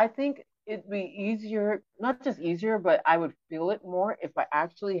 but I think it'd be easier, not just easier, but I would feel it more if I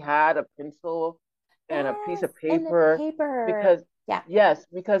actually had a pencil and a piece Yes, of and the paper paper. because Yeah. yes,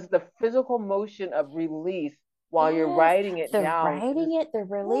 because the physical motion of release while you're Yes, writing it the down writing is it, the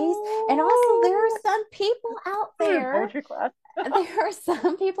release. And also, there are ooh, some people out in there, poetry class. there are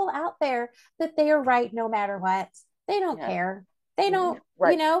some people out there that they are right no matter what. They don't Yes. care. They Mhm. don't,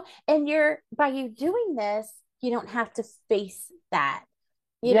 Right. and by you doing this, you don't have to face that.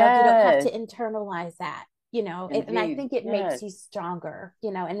 You don't have Yes, to internalize that. And I indeed. think it makes Yes. you stronger,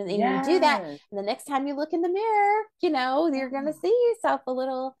 and you do that. Yes. And the next time you look in the mirror, you're going to see yourself a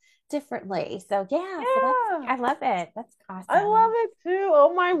little differently. So, yeah, so Yeah. I love it. That's I love awesome. it too.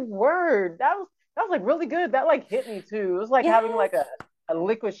 Oh my word. That was like really good. That like hit me too. It was like having Yes. like a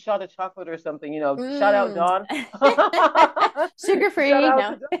liquid shot of chocolate or something, Shout out Mm. Dawn. Sugar Shout free. out No.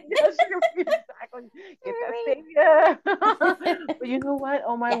 to Dawn. Yeah, sugar free, exactly. Get that Sugar stevia. free. But you know what?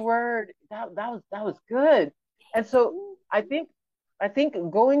 Oh my Yes. word. That was good. And so I think I think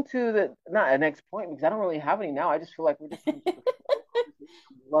going to the not an next point because I don't really have any now. I just feel like we're just in such a flow conversation.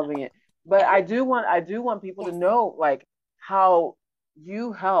 I'm loving it. But Yeah. I do want people to Yes. know like how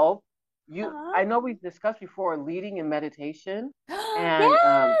you help you. Aw. I know we've discussed before leading in meditation and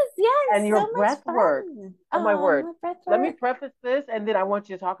Yes. Yes. your So much breath work. fun. Oh my word. My breath Let me work. preface this and then I want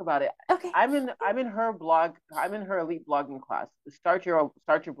you to talk about it. Okay. I'm in her blog. I'm in her elite blogging class. Start your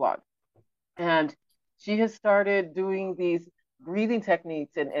blog. And she has started doing these breathing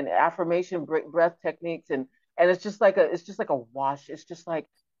techniques and affirmation breath techniques and it's just like a wash. It's just like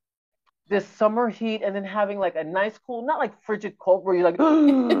this summer heat and then having like a nice cool, not like frigid cold where you're like,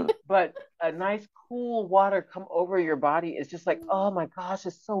 but a nice cool water come over your body is just like, oh my gosh,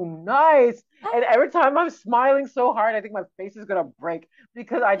 it's so nice. And every time I'm smiling so hard, I think my face is gonna break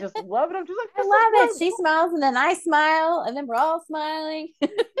because I just love it. I'm just like, I this is love it. what She smiles and then I smile and then we're all smiling.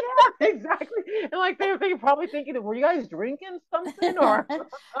 yeah, exactly. And like they're probably thinking, were you guys drinking something or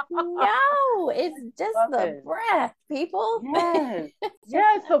No, it's just love the it. breath, people. Yes. It's just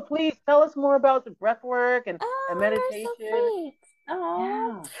Yes. So please tell us more about the breath work and oh, you're so meditation. sweet. Oh,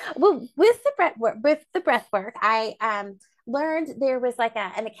 Yeah. well, with the breath work, I learned there was like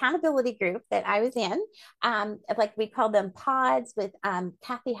an accountability group that I was in. Like we call them pods with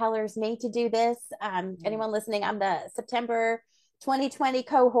Kathy Heller's Made to Do This. Anyone listening, I'm the September 2020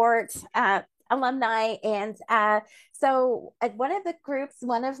 cohort alumni, and so at one of the groups,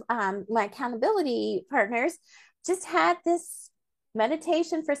 one of my accountability partners just had this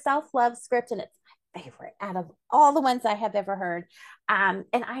meditation for self-love script, and it's favorite out of all the ones I have ever heard. And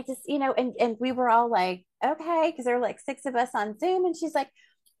I just, and we were all like, okay, because there were like six of us on Zoom, and she's like,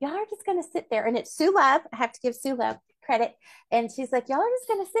 y'all are just gonna sit there. And it's Sue Love. I have to give Sue Love credit. And she's like, y'all are just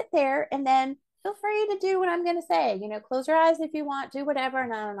gonna sit there and then feel free to do what I'm gonna say. Close your eyes if you want, do whatever.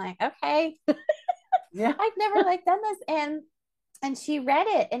 And I'm like, okay. Yeah. I've never like done this. And she read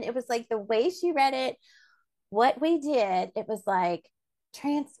it, and it was like the way she read it, what we did, it was like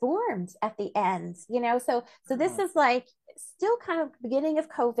transformed at the end, so this Yeah. is like still kind of beginning of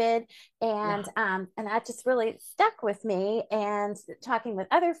COVID, Yeah. and that just really stuck with me, and talking with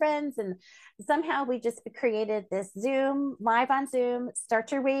other friends, and somehow we just created this Zoom, live on Zoom,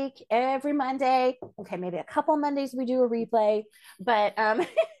 start your week every Monday. Okay, maybe a couple Mondays we do a replay, but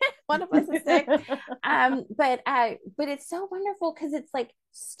one of us is sick. But it's so wonderful because it's like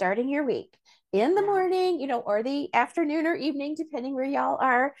starting your week in the Yeah. morning, or the afternoon or evening, depending where y'all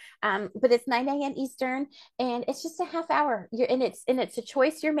are. But it's 9 a.m. Eastern, and it's just a half hour. And it's a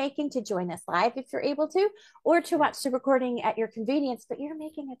choice you're making to join us live if you're able to, or to Yeah. watch the recording at your convenience. But you're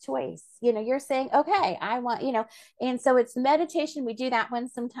making a choice. You're saying, okay, I want, and so it's meditation. We do that one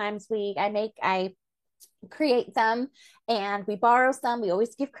sometimes. I create some and we borrow some. We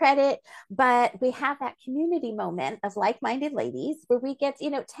always give credit, but we have that community moment of like-minded ladies where we get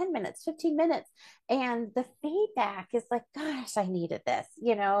 10 minutes, 15 minutes, and the feedback is like, gosh, I needed this,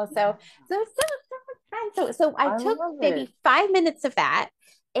 Yeah. so it's so much fun. So I I took love it. maybe 5 minutes of that,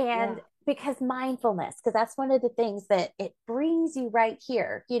 Yeah. and because mindfulness, because that's one of the things that it brings you right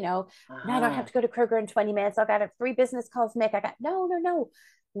here. Now I don't have Uh-huh. to go to Kroger in 20 minutes. I've got 3 business calls to make. I got no, no, no.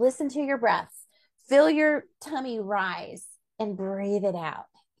 Listen to your breath, feel your tummy rise and breathe it out.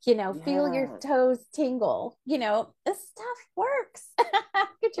 Feel your Yeah. toes tingle. This stuff works. Look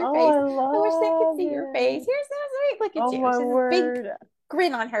at your Oh, face. I I wish they could love see your face. it. You're so sweet. Look at Oh you. my She's a big word.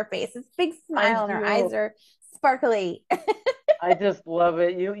 grin on her face. This big I smile, and her eyes do. are sparkly. I just love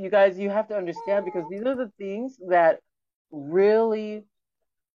it. You guys, you have to understand because these are the things that really,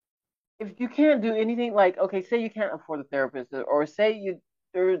 if you can't do anything like, okay, say you can't afford a therapist, or say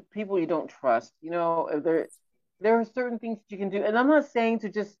there are people you don't trust, if there are certain things that you can do. And I'm not saying to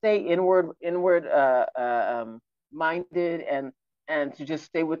just stay inward minded, and to just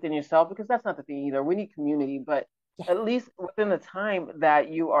stay within yourself, because that's not the thing either. We need community, but Yeah. at least within the time that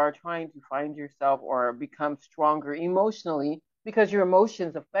you are trying to find yourself or become stronger emotionally, because your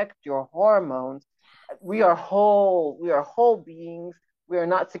emotions affect your hormones. We are whole beings. We are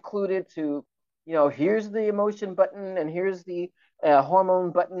not secluded to, here's the emotion button, and here's the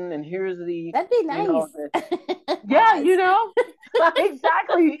hormone button, and here's the, That'd be you know, nice. the, yeah, Pause.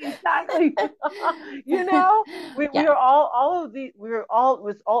 exactly, exactly. you know, we Yes. are all of the,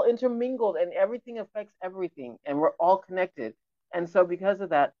 it's all intermingled, and everything affects everything, and we're all connected. And so because of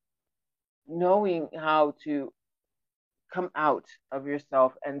that, knowing how to come out of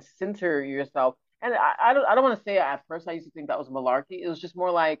yourself and center yourself. And I don't want to say, at first I used to think that was malarkey. It was just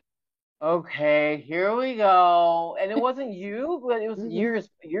more like, okay, here we go. And it wasn't you, but it was Mhm.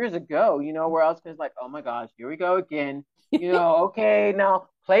 years ago, where I was just like, oh my gosh, here we go again. Okay, now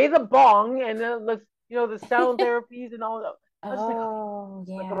play the bong, and then let's, the sound therapies and all that. I was just like, okay, Oh,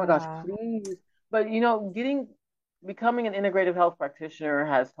 like, oh my gosh, yeah. please. But becoming an integrative health practitioner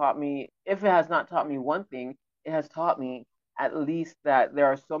has taught me, if it has not taught me one thing, it has taught me at least that there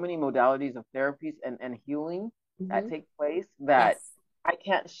are so many modalities of therapies and healing that Hmm. take place, that Yes. I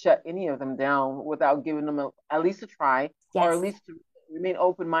can't shut any of them down without giving them at least a try, or at Yes. least to remain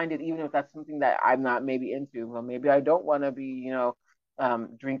open minded, even if that's something that I'm not maybe into. Well, maybe I don't want to be,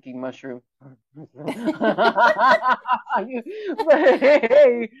 drinking mushrooms. But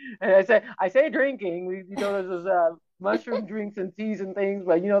hey, and I say drinking. There's those mushroom drinks and teas and things,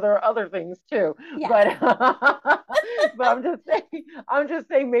 but there are other things too. Yes. But but I'm just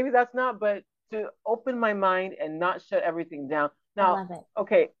saying maybe that's not, but to open my mind and not shut everything down. I Now, love it.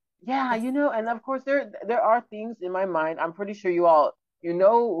 okay, yeah, Yes. and of course there are things in my mind. I'm pretty sure you all,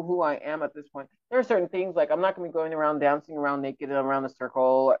 who I am at this point. There are certain things, like I'm not gonna be going around dancing around naked around a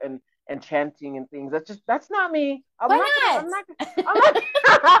circle and chanting and things. That's not me. I'm Why not gonna not? I'm not I'm not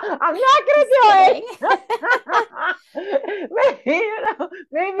I'm not gonna Just do kidding. it.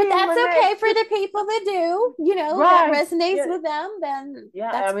 Maybe But in that's my okay next, for the people that do, that right. resonates Yeah. with them, then Yeah,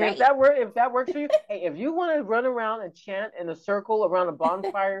 I that's mean, great. if that works for you, hey, if you want to run around and chant in a circle around a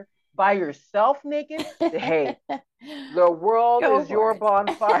bonfire by yourself naked, hey, the world Go is for your it.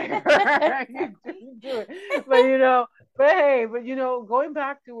 bonfire. You do it. But going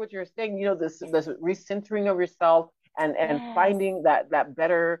back to what you're saying, this recentering of yourself, and Yes. finding that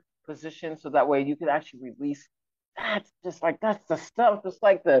better position, so that way you can actually release. That's the stuff. That's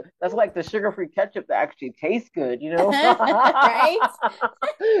like the sugar-free ketchup that actually tastes good. Right?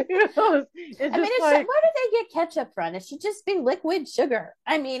 It's I mean, just like, where do they get ketchup from? It should just be liquid sugar.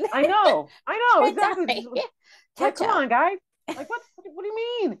 I mean, I know right exactly. there. Yeah. Like, come Ketchup. on, guys. Like, what do you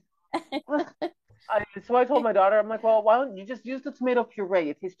mean? So I told my daughter, I'm like, well, why don't you just use the tomato puree?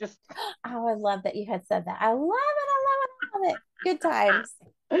 It tastes just. Oh, I love that you had said that. I love it. I love it. I love it. Good times.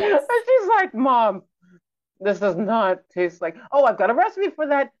 And Yes. she's like, Mom, This does not taste like, oh, I've got a recipe for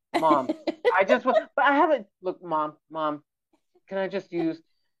that. Mom, I just want, but I haven't. Look, mom, can I just use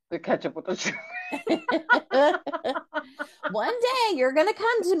the ketchup with the sugar? One day you're gonna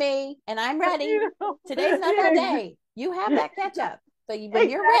come to me and I'm ready. You know? Today's not that Yeah, day. You have that ketchup. So when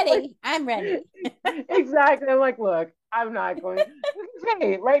you're exactly. ready, I'm ready. Exactly. I'm like, look, I'm not going.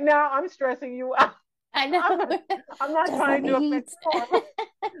 Hey, right now I'm stressing you out. I I'm know. not, I'm not Just let trying me to offend eat. you.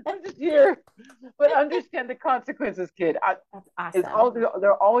 I'm just here. But understand the consequences, kid. That's It's all awesome.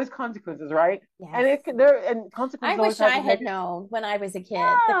 there are always consequences, right? Yes. And there and I consequences always wish has I a had negative. known when I was a kid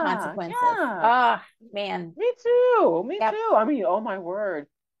the Yeah, consequences. yeah. Ah, man. Me too. Me Yep. too. I mean, oh my word.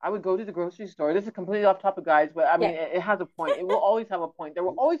 I would go to the grocery store. This is completely off topic, guys, but I mean, Yep. it has a point. It will always have a point. There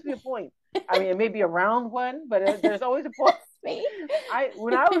will always be a point. I mean, it may be a round one, but there's always a point. Me. I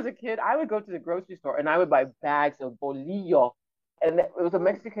when I was a kid, I would go to the grocery store and I would buy bags of bolillo, and it was a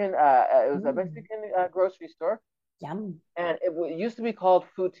Mm, Mexican grocery store, yum. and it used to be called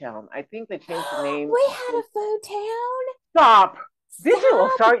Food Town. I think they changed the name. We had a food town. Stop. Did you?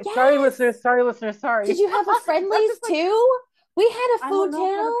 Oh, Stop. Yes. sorry, listeners, Did sorry. you have a I'm Friendlies just like too? We had a I food don't know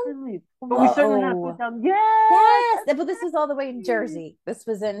if I had a town. privilege, but we certainly had Food Whoa. Town. Yes, Yes. But this was all the way in Jersey. This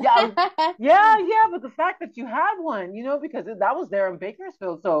was in. yeah, yeah. But the fact that you had one, because that was there in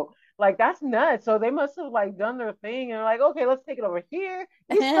Bakersfield, so like that's nuts. So they must have like done their thing and like, okay, let's take it over here.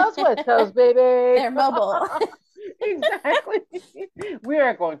 East Coast, West Coast, baby. They're mobile. Exactly. We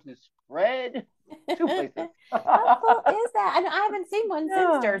are going to spread two places. How cool is that? I haven't seen one since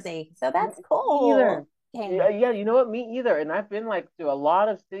Yeah. Jersey, so that's Me either. cool. Yeah, Dang. yeah, you know what? Me either. And I've been like to a lot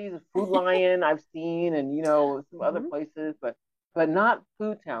of cities. Food Lion, I've seen, and some other Mhm. places, but not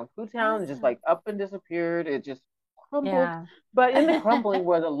Food Town. Food Town just Yeah. like up and disappeared. It just crumbled. Yeah. But in the crumbling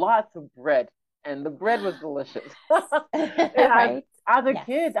were the lots of bread, and the bread was delicious. And Right? as a Yes.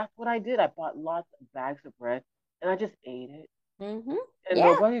 kid, that's what I did. I bought lots of bags of bread, and I just ate it. Hmm. And Yeah.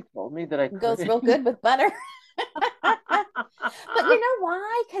 nobody told me that I Goes couldn't. real good with butter. But you know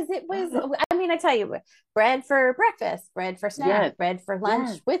why? Because it was, I mean, I tell you, bread for breakfast, bread for snack, Yes, bread for lunch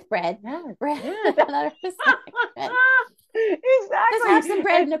yes, with bread, yes, bread yes. another snack. Bread. Just have some Exactly.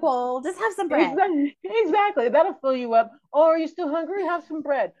 bread, Nicole. Just have some bread. Exactly. That'll fill you up. Oh, are you still hungry? Have some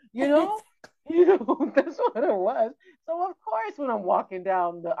bread. That's what it was. So of course, when I'm walking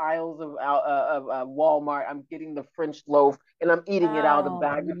down the aisles of Walmart, I'm getting the French loaf and I'm eating it out of the Oh,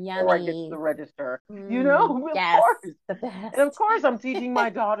 bag before I get to the yummy. register. Of Yes, course. the And of best. course, I'm teaching my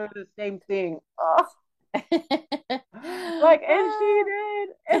daughter the same thing. Oh, like, and she did,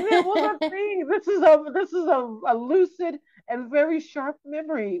 and it was a thing. This is a lucid and very sharp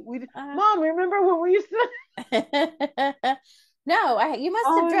memory. Uh, Mom, remember when we used to? no, you must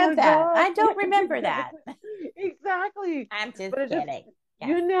have Oh dreamt my that. God, I don't remember that. exactly, exactly. I'm just But it just, kidding. Yes.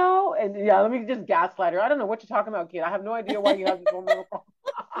 and yeah, let me just gaslight her. I don't know what you're talking about, kid. I have no idea why you have this hormonal problem.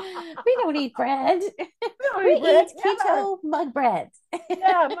 We don't eat bread. We don't eat We bread, eat never. keto mud bread.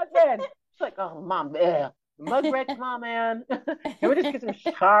 Yeah, mud bread. She's like, oh, mom, mud bread, come on, man. Can we just get some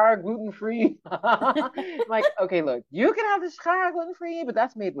char gluten free? Like, okay, look, you can have the char gluten free, but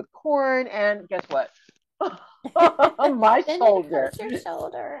that's made with corn, and guess what? My Then it shoulder. hurts your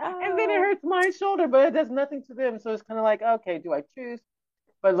shoulder. And then it Oh. hurts my shoulder, but it does nothing to them. So it's kind of like, okay, do I choose?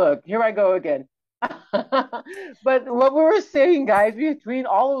 But look, here I go again. But what we were saying, guys, between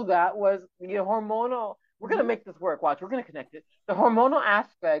all of that was the hormonal. We're gonna Mhm. make this work. Watch, we're gonna connect it. The hormonal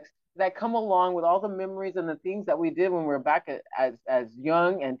aspects that come along with all the memories and the things that we did when we were back as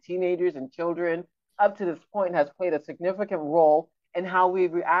young and teenagers and children up to this point has played a significant role in how we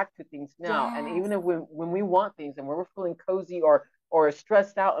react to things now. And Yes. even if when we want things and when we're feeling cozy or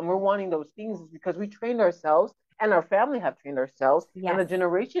stressed out and we're wanting those things, is because we trained ourselves and our family have trained ourselves and Yes. the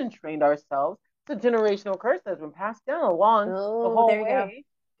generation trained ourselves. It's a generational curse that's been passed down along the Oh, whole there you go. way,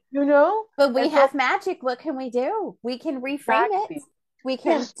 you know? But we And so have magic. What can we do? We can reframe it. exactly. We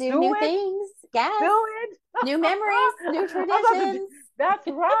can Yes, do do new it. things. Yes. Do it. New memories, new I'm about to, traditions. that's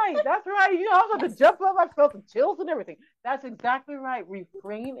right. That's right. I was about Yes. to jump up. I felt the chills and everything. That's exactly right.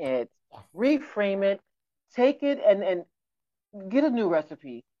 Reframe it. Yes. Reframe it. Take it and get a new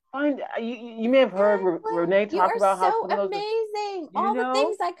recipe. You may have heard Exactly. Renee You talk are about how so some of those, amazing. you All the know,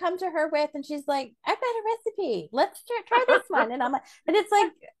 things I come to her with, and she's like, "I've got a recipe. Let's try this one." And I'm like, and it's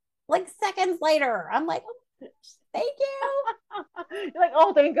like seconds later, I'm like, "Oh my gosh, thank you." you're like,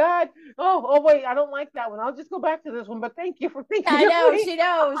 oh, thank God. Oh, wait, I don't like that one. I'll just go back to this one. But thank you for thinking I of know me. she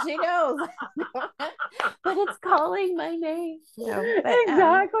knows, she knows, but it's calling my name. No, but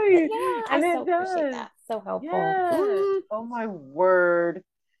Exactly, yeah, I and it so appreciate does. that. So helpful. Yes. Oh my word,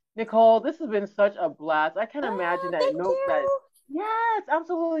 Nicole, this has been such a blast. I can't imagine Oh, that. thank No, that you. yes,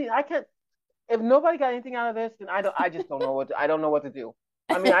 absolutely. I can. if nobody got anything out of this, then I just don't know I don't know what to do.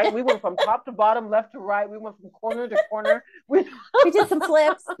 I mean, we went from top to bottom, left to right. We went from corner to corner. We did some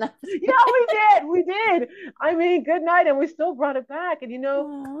flips. Yeah, we did. We did. I mean, good night, and we still brought it back. And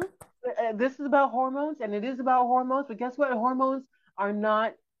Aw. this is about hormones, and it is about hormones. But guess what? Hormones are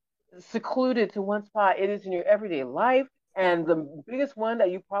not secluded to one spot. It is in your everyday life. And the biggest one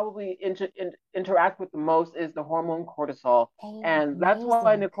that you probably interact with the most is the hormone cortisol. And that's why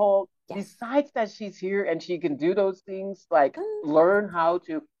Amazing. Nicole, Yes. besides that she's here and she can do those things, like Mm, learn how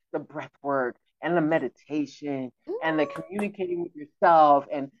to the breath work and the meditation and the mm. communicating with yourself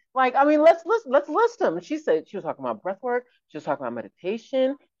and like I mean let's list them. She said she was talking about breath work, she was talking about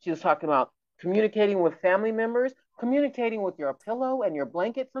meditation, she was talking about communicating with family members, communicating with your pillow and your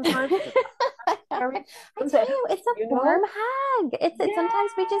blanket sometimes because necessary. I tell you, it's a You warm know? hug.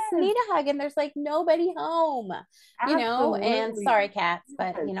 Sometimes we just Yes, need a hug, and there's like nobody home, And absolutely. sorry, cats,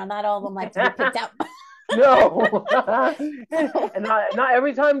 but Yes. not all of them like to be picked up. No. So And not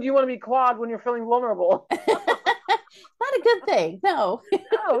every time do you want to be clawed when you're feeling vulnerable. not a good thing. No,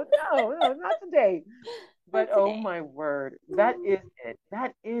 No, no, no, not today. not But oh today. my word, that is it.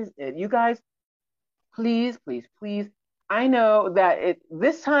 That is it. You guys, please, please, please. I know that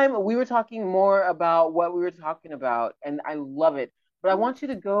this time we were talking more about what we were talking about, and I love it. But I want you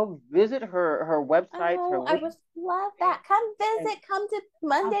to go visit her websites, her Oh, I would links, love and, that. Come and visit. Come to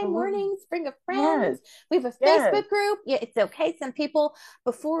Monday absolutely. mornings. Bring a friend. Yes, We have a yes. Facebook group. Yeah, it's okay. Some people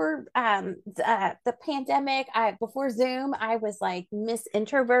before the pandemic, before Zoom, I was like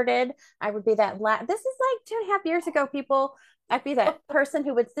misintroverted. I would be that. This is like 2.5 years ago. People, I'd be that person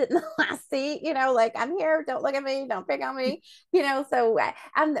who would sit in the last seat. Like I'm here. Don't look at me. Don't pick on me. So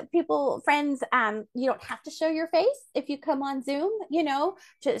people, friends. You don't have to show your face if you come on Zoom.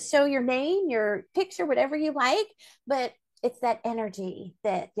 To show your name, your picture, whatever you like. But it's that energy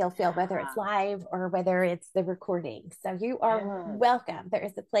that you'll feel, whether it's Yeah, live or whether it's the recording. So you are yes. welcome. There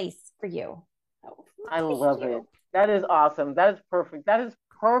is a place for you. Oh, I thank love it. you. That is awesome. That is perfect. That is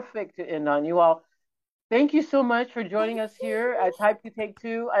perfect to end on. You all, thank you so much for Thank joining us here you. at Type 2 Take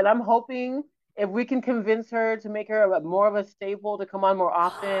 2. And I'm hoping if we can convince her to make her more of a staple to come on more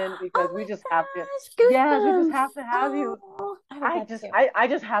often because we Oh just have to, my yes, we just goodness, have goosebumps. to have you. Oh, I would love to. I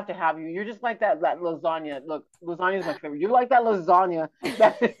just have to have you. You're just like that lasagna. Look, lasagna is my favorite. You're like that lasagna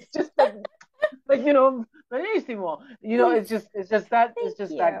that is just like benissimo. It's Thank just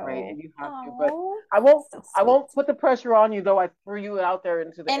that great, and you. you have to. But Oh, I won't so I sweet. won't put the pressure on you though. I threw you out there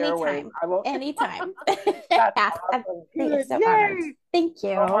into the airwaves. Anytime. I won't. Anytime. That's I'm awesome. Good. so honored. Yay! Thank Oh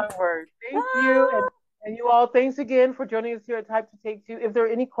you. my word. Thank you, Ah. and you all. Thanks again for joining us here at Type to Take Two. If there are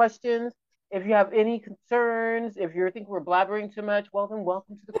any questions, if you have any concerns, if you think we're blabbering too much, well then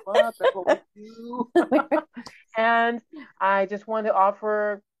welcome to the club. That's what we do. And I just want to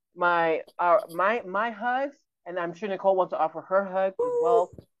offer my hugs, and I'm sure Nicole wants to offer her hugs as well.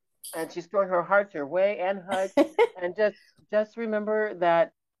 And she's throwing her hearts your way and hugs. And just remember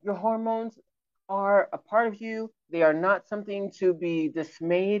that your hormones are a part of you. They are not something to be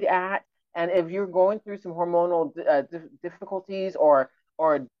dismayed at. And if you're going through some hormonal difficulties or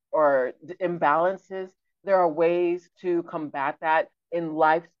imbalances, there are ways to combat that in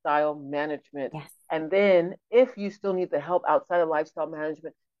lifestyle management. Yes. And then if you still need the help outside of lifestyle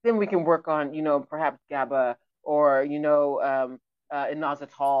management, then we can work on, perhaps GABA or,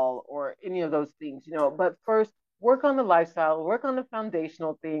 inositol or any of those things. But first, work on the lifestyle, work on the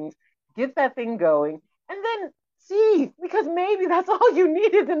foundational things, get that thing going, and then see, because maybe that's all you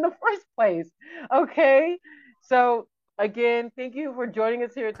needed in the first place. Okay. So again, thank you for joining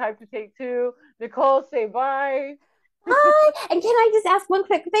us here at Type to Take Two. Nicole, say bye. Hi. And can I just ask one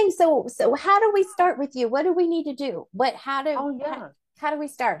quick thing? So how do we start with you? What do we need to do? Oh yeah. How do we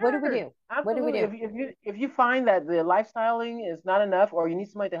start? What do we Sure, do? What do we absolutely. do? If you find that the lifestyling is not enough, or you need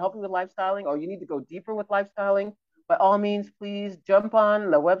somebody to help you with lifestyling, or you need to go deeper with lifestyling, by all means, please jump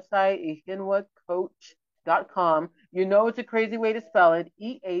on the website ehinwacoach.com. You know it's a crazy way to spell it.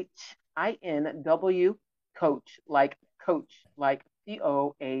 EHINW coach, like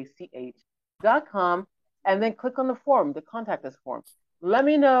COACH.com, and then click on the form, the contact us form. Let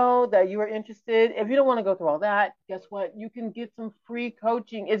me know that you are interested. If you don't want to go through all that, guess what? You can get some free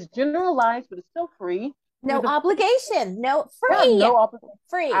coaching. It's generalized, but it's still free through No the obligation. No yeah, free. no obligation.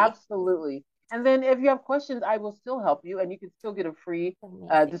 Free. Absolutely. And then if you have questions, I will still help you, and you can still get a free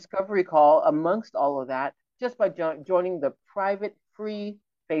Amazing. discovery call amongst all of that just by joining the private free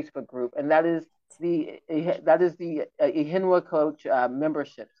Facebook group, and that is the Ehinwa Coach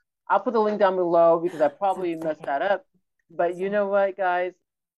memberships. I'll put the link down below because I So probably messed excited. that up. But you So know what, guys?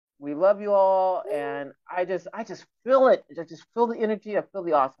 We love you all, and I just feel it. I just feel the energy. I feel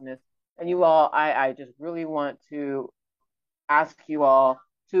the awesomeness, And you all, I just really want to ask you all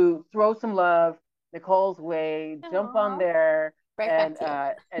to throw some love Nicole's way, jump on there Right and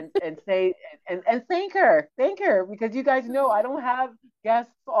back to you. say and thank her because you guys know I don't have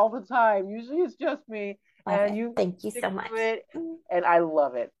guests all the time. Usually it's just me, Love and it. you Thank you stick so to much. it, and I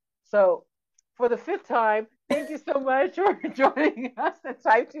love it. So for the fifth time, thank you so much for joining us at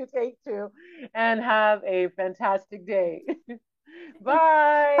Type 2 Take 2, and have a fantastic day.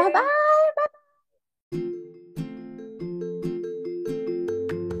 Bye Bye. bye.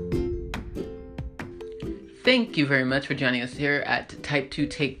 Thank you very much for joining us here at Type 2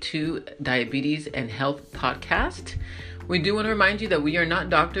 Take 2 Diabetes and Health Podcast. We do want to remind you that we are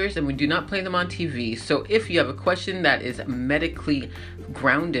not doctors and we do not play them on TV. So if you have a question that is medically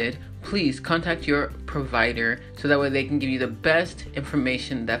grounded, please contact your provider so that way they can give you the best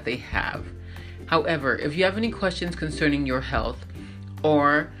information that they have. However, if you have any questions concerning your health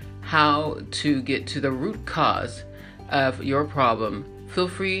or how to get to the root cause of your problem, feel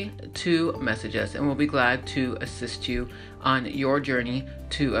free to message us and we'll be glad to assist you on your journey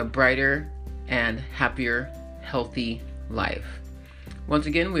to a brighter and happier, healthy life. Once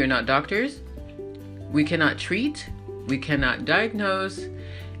again, we are not doctors. We cannot treat, we cannot diagnose,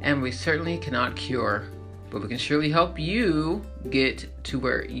 and we certainly cannot cure. But we can surely help you get to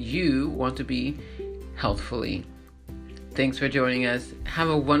where you want to be healthfully. Thanks for joining us. Have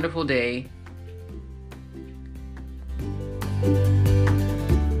a wonderful day.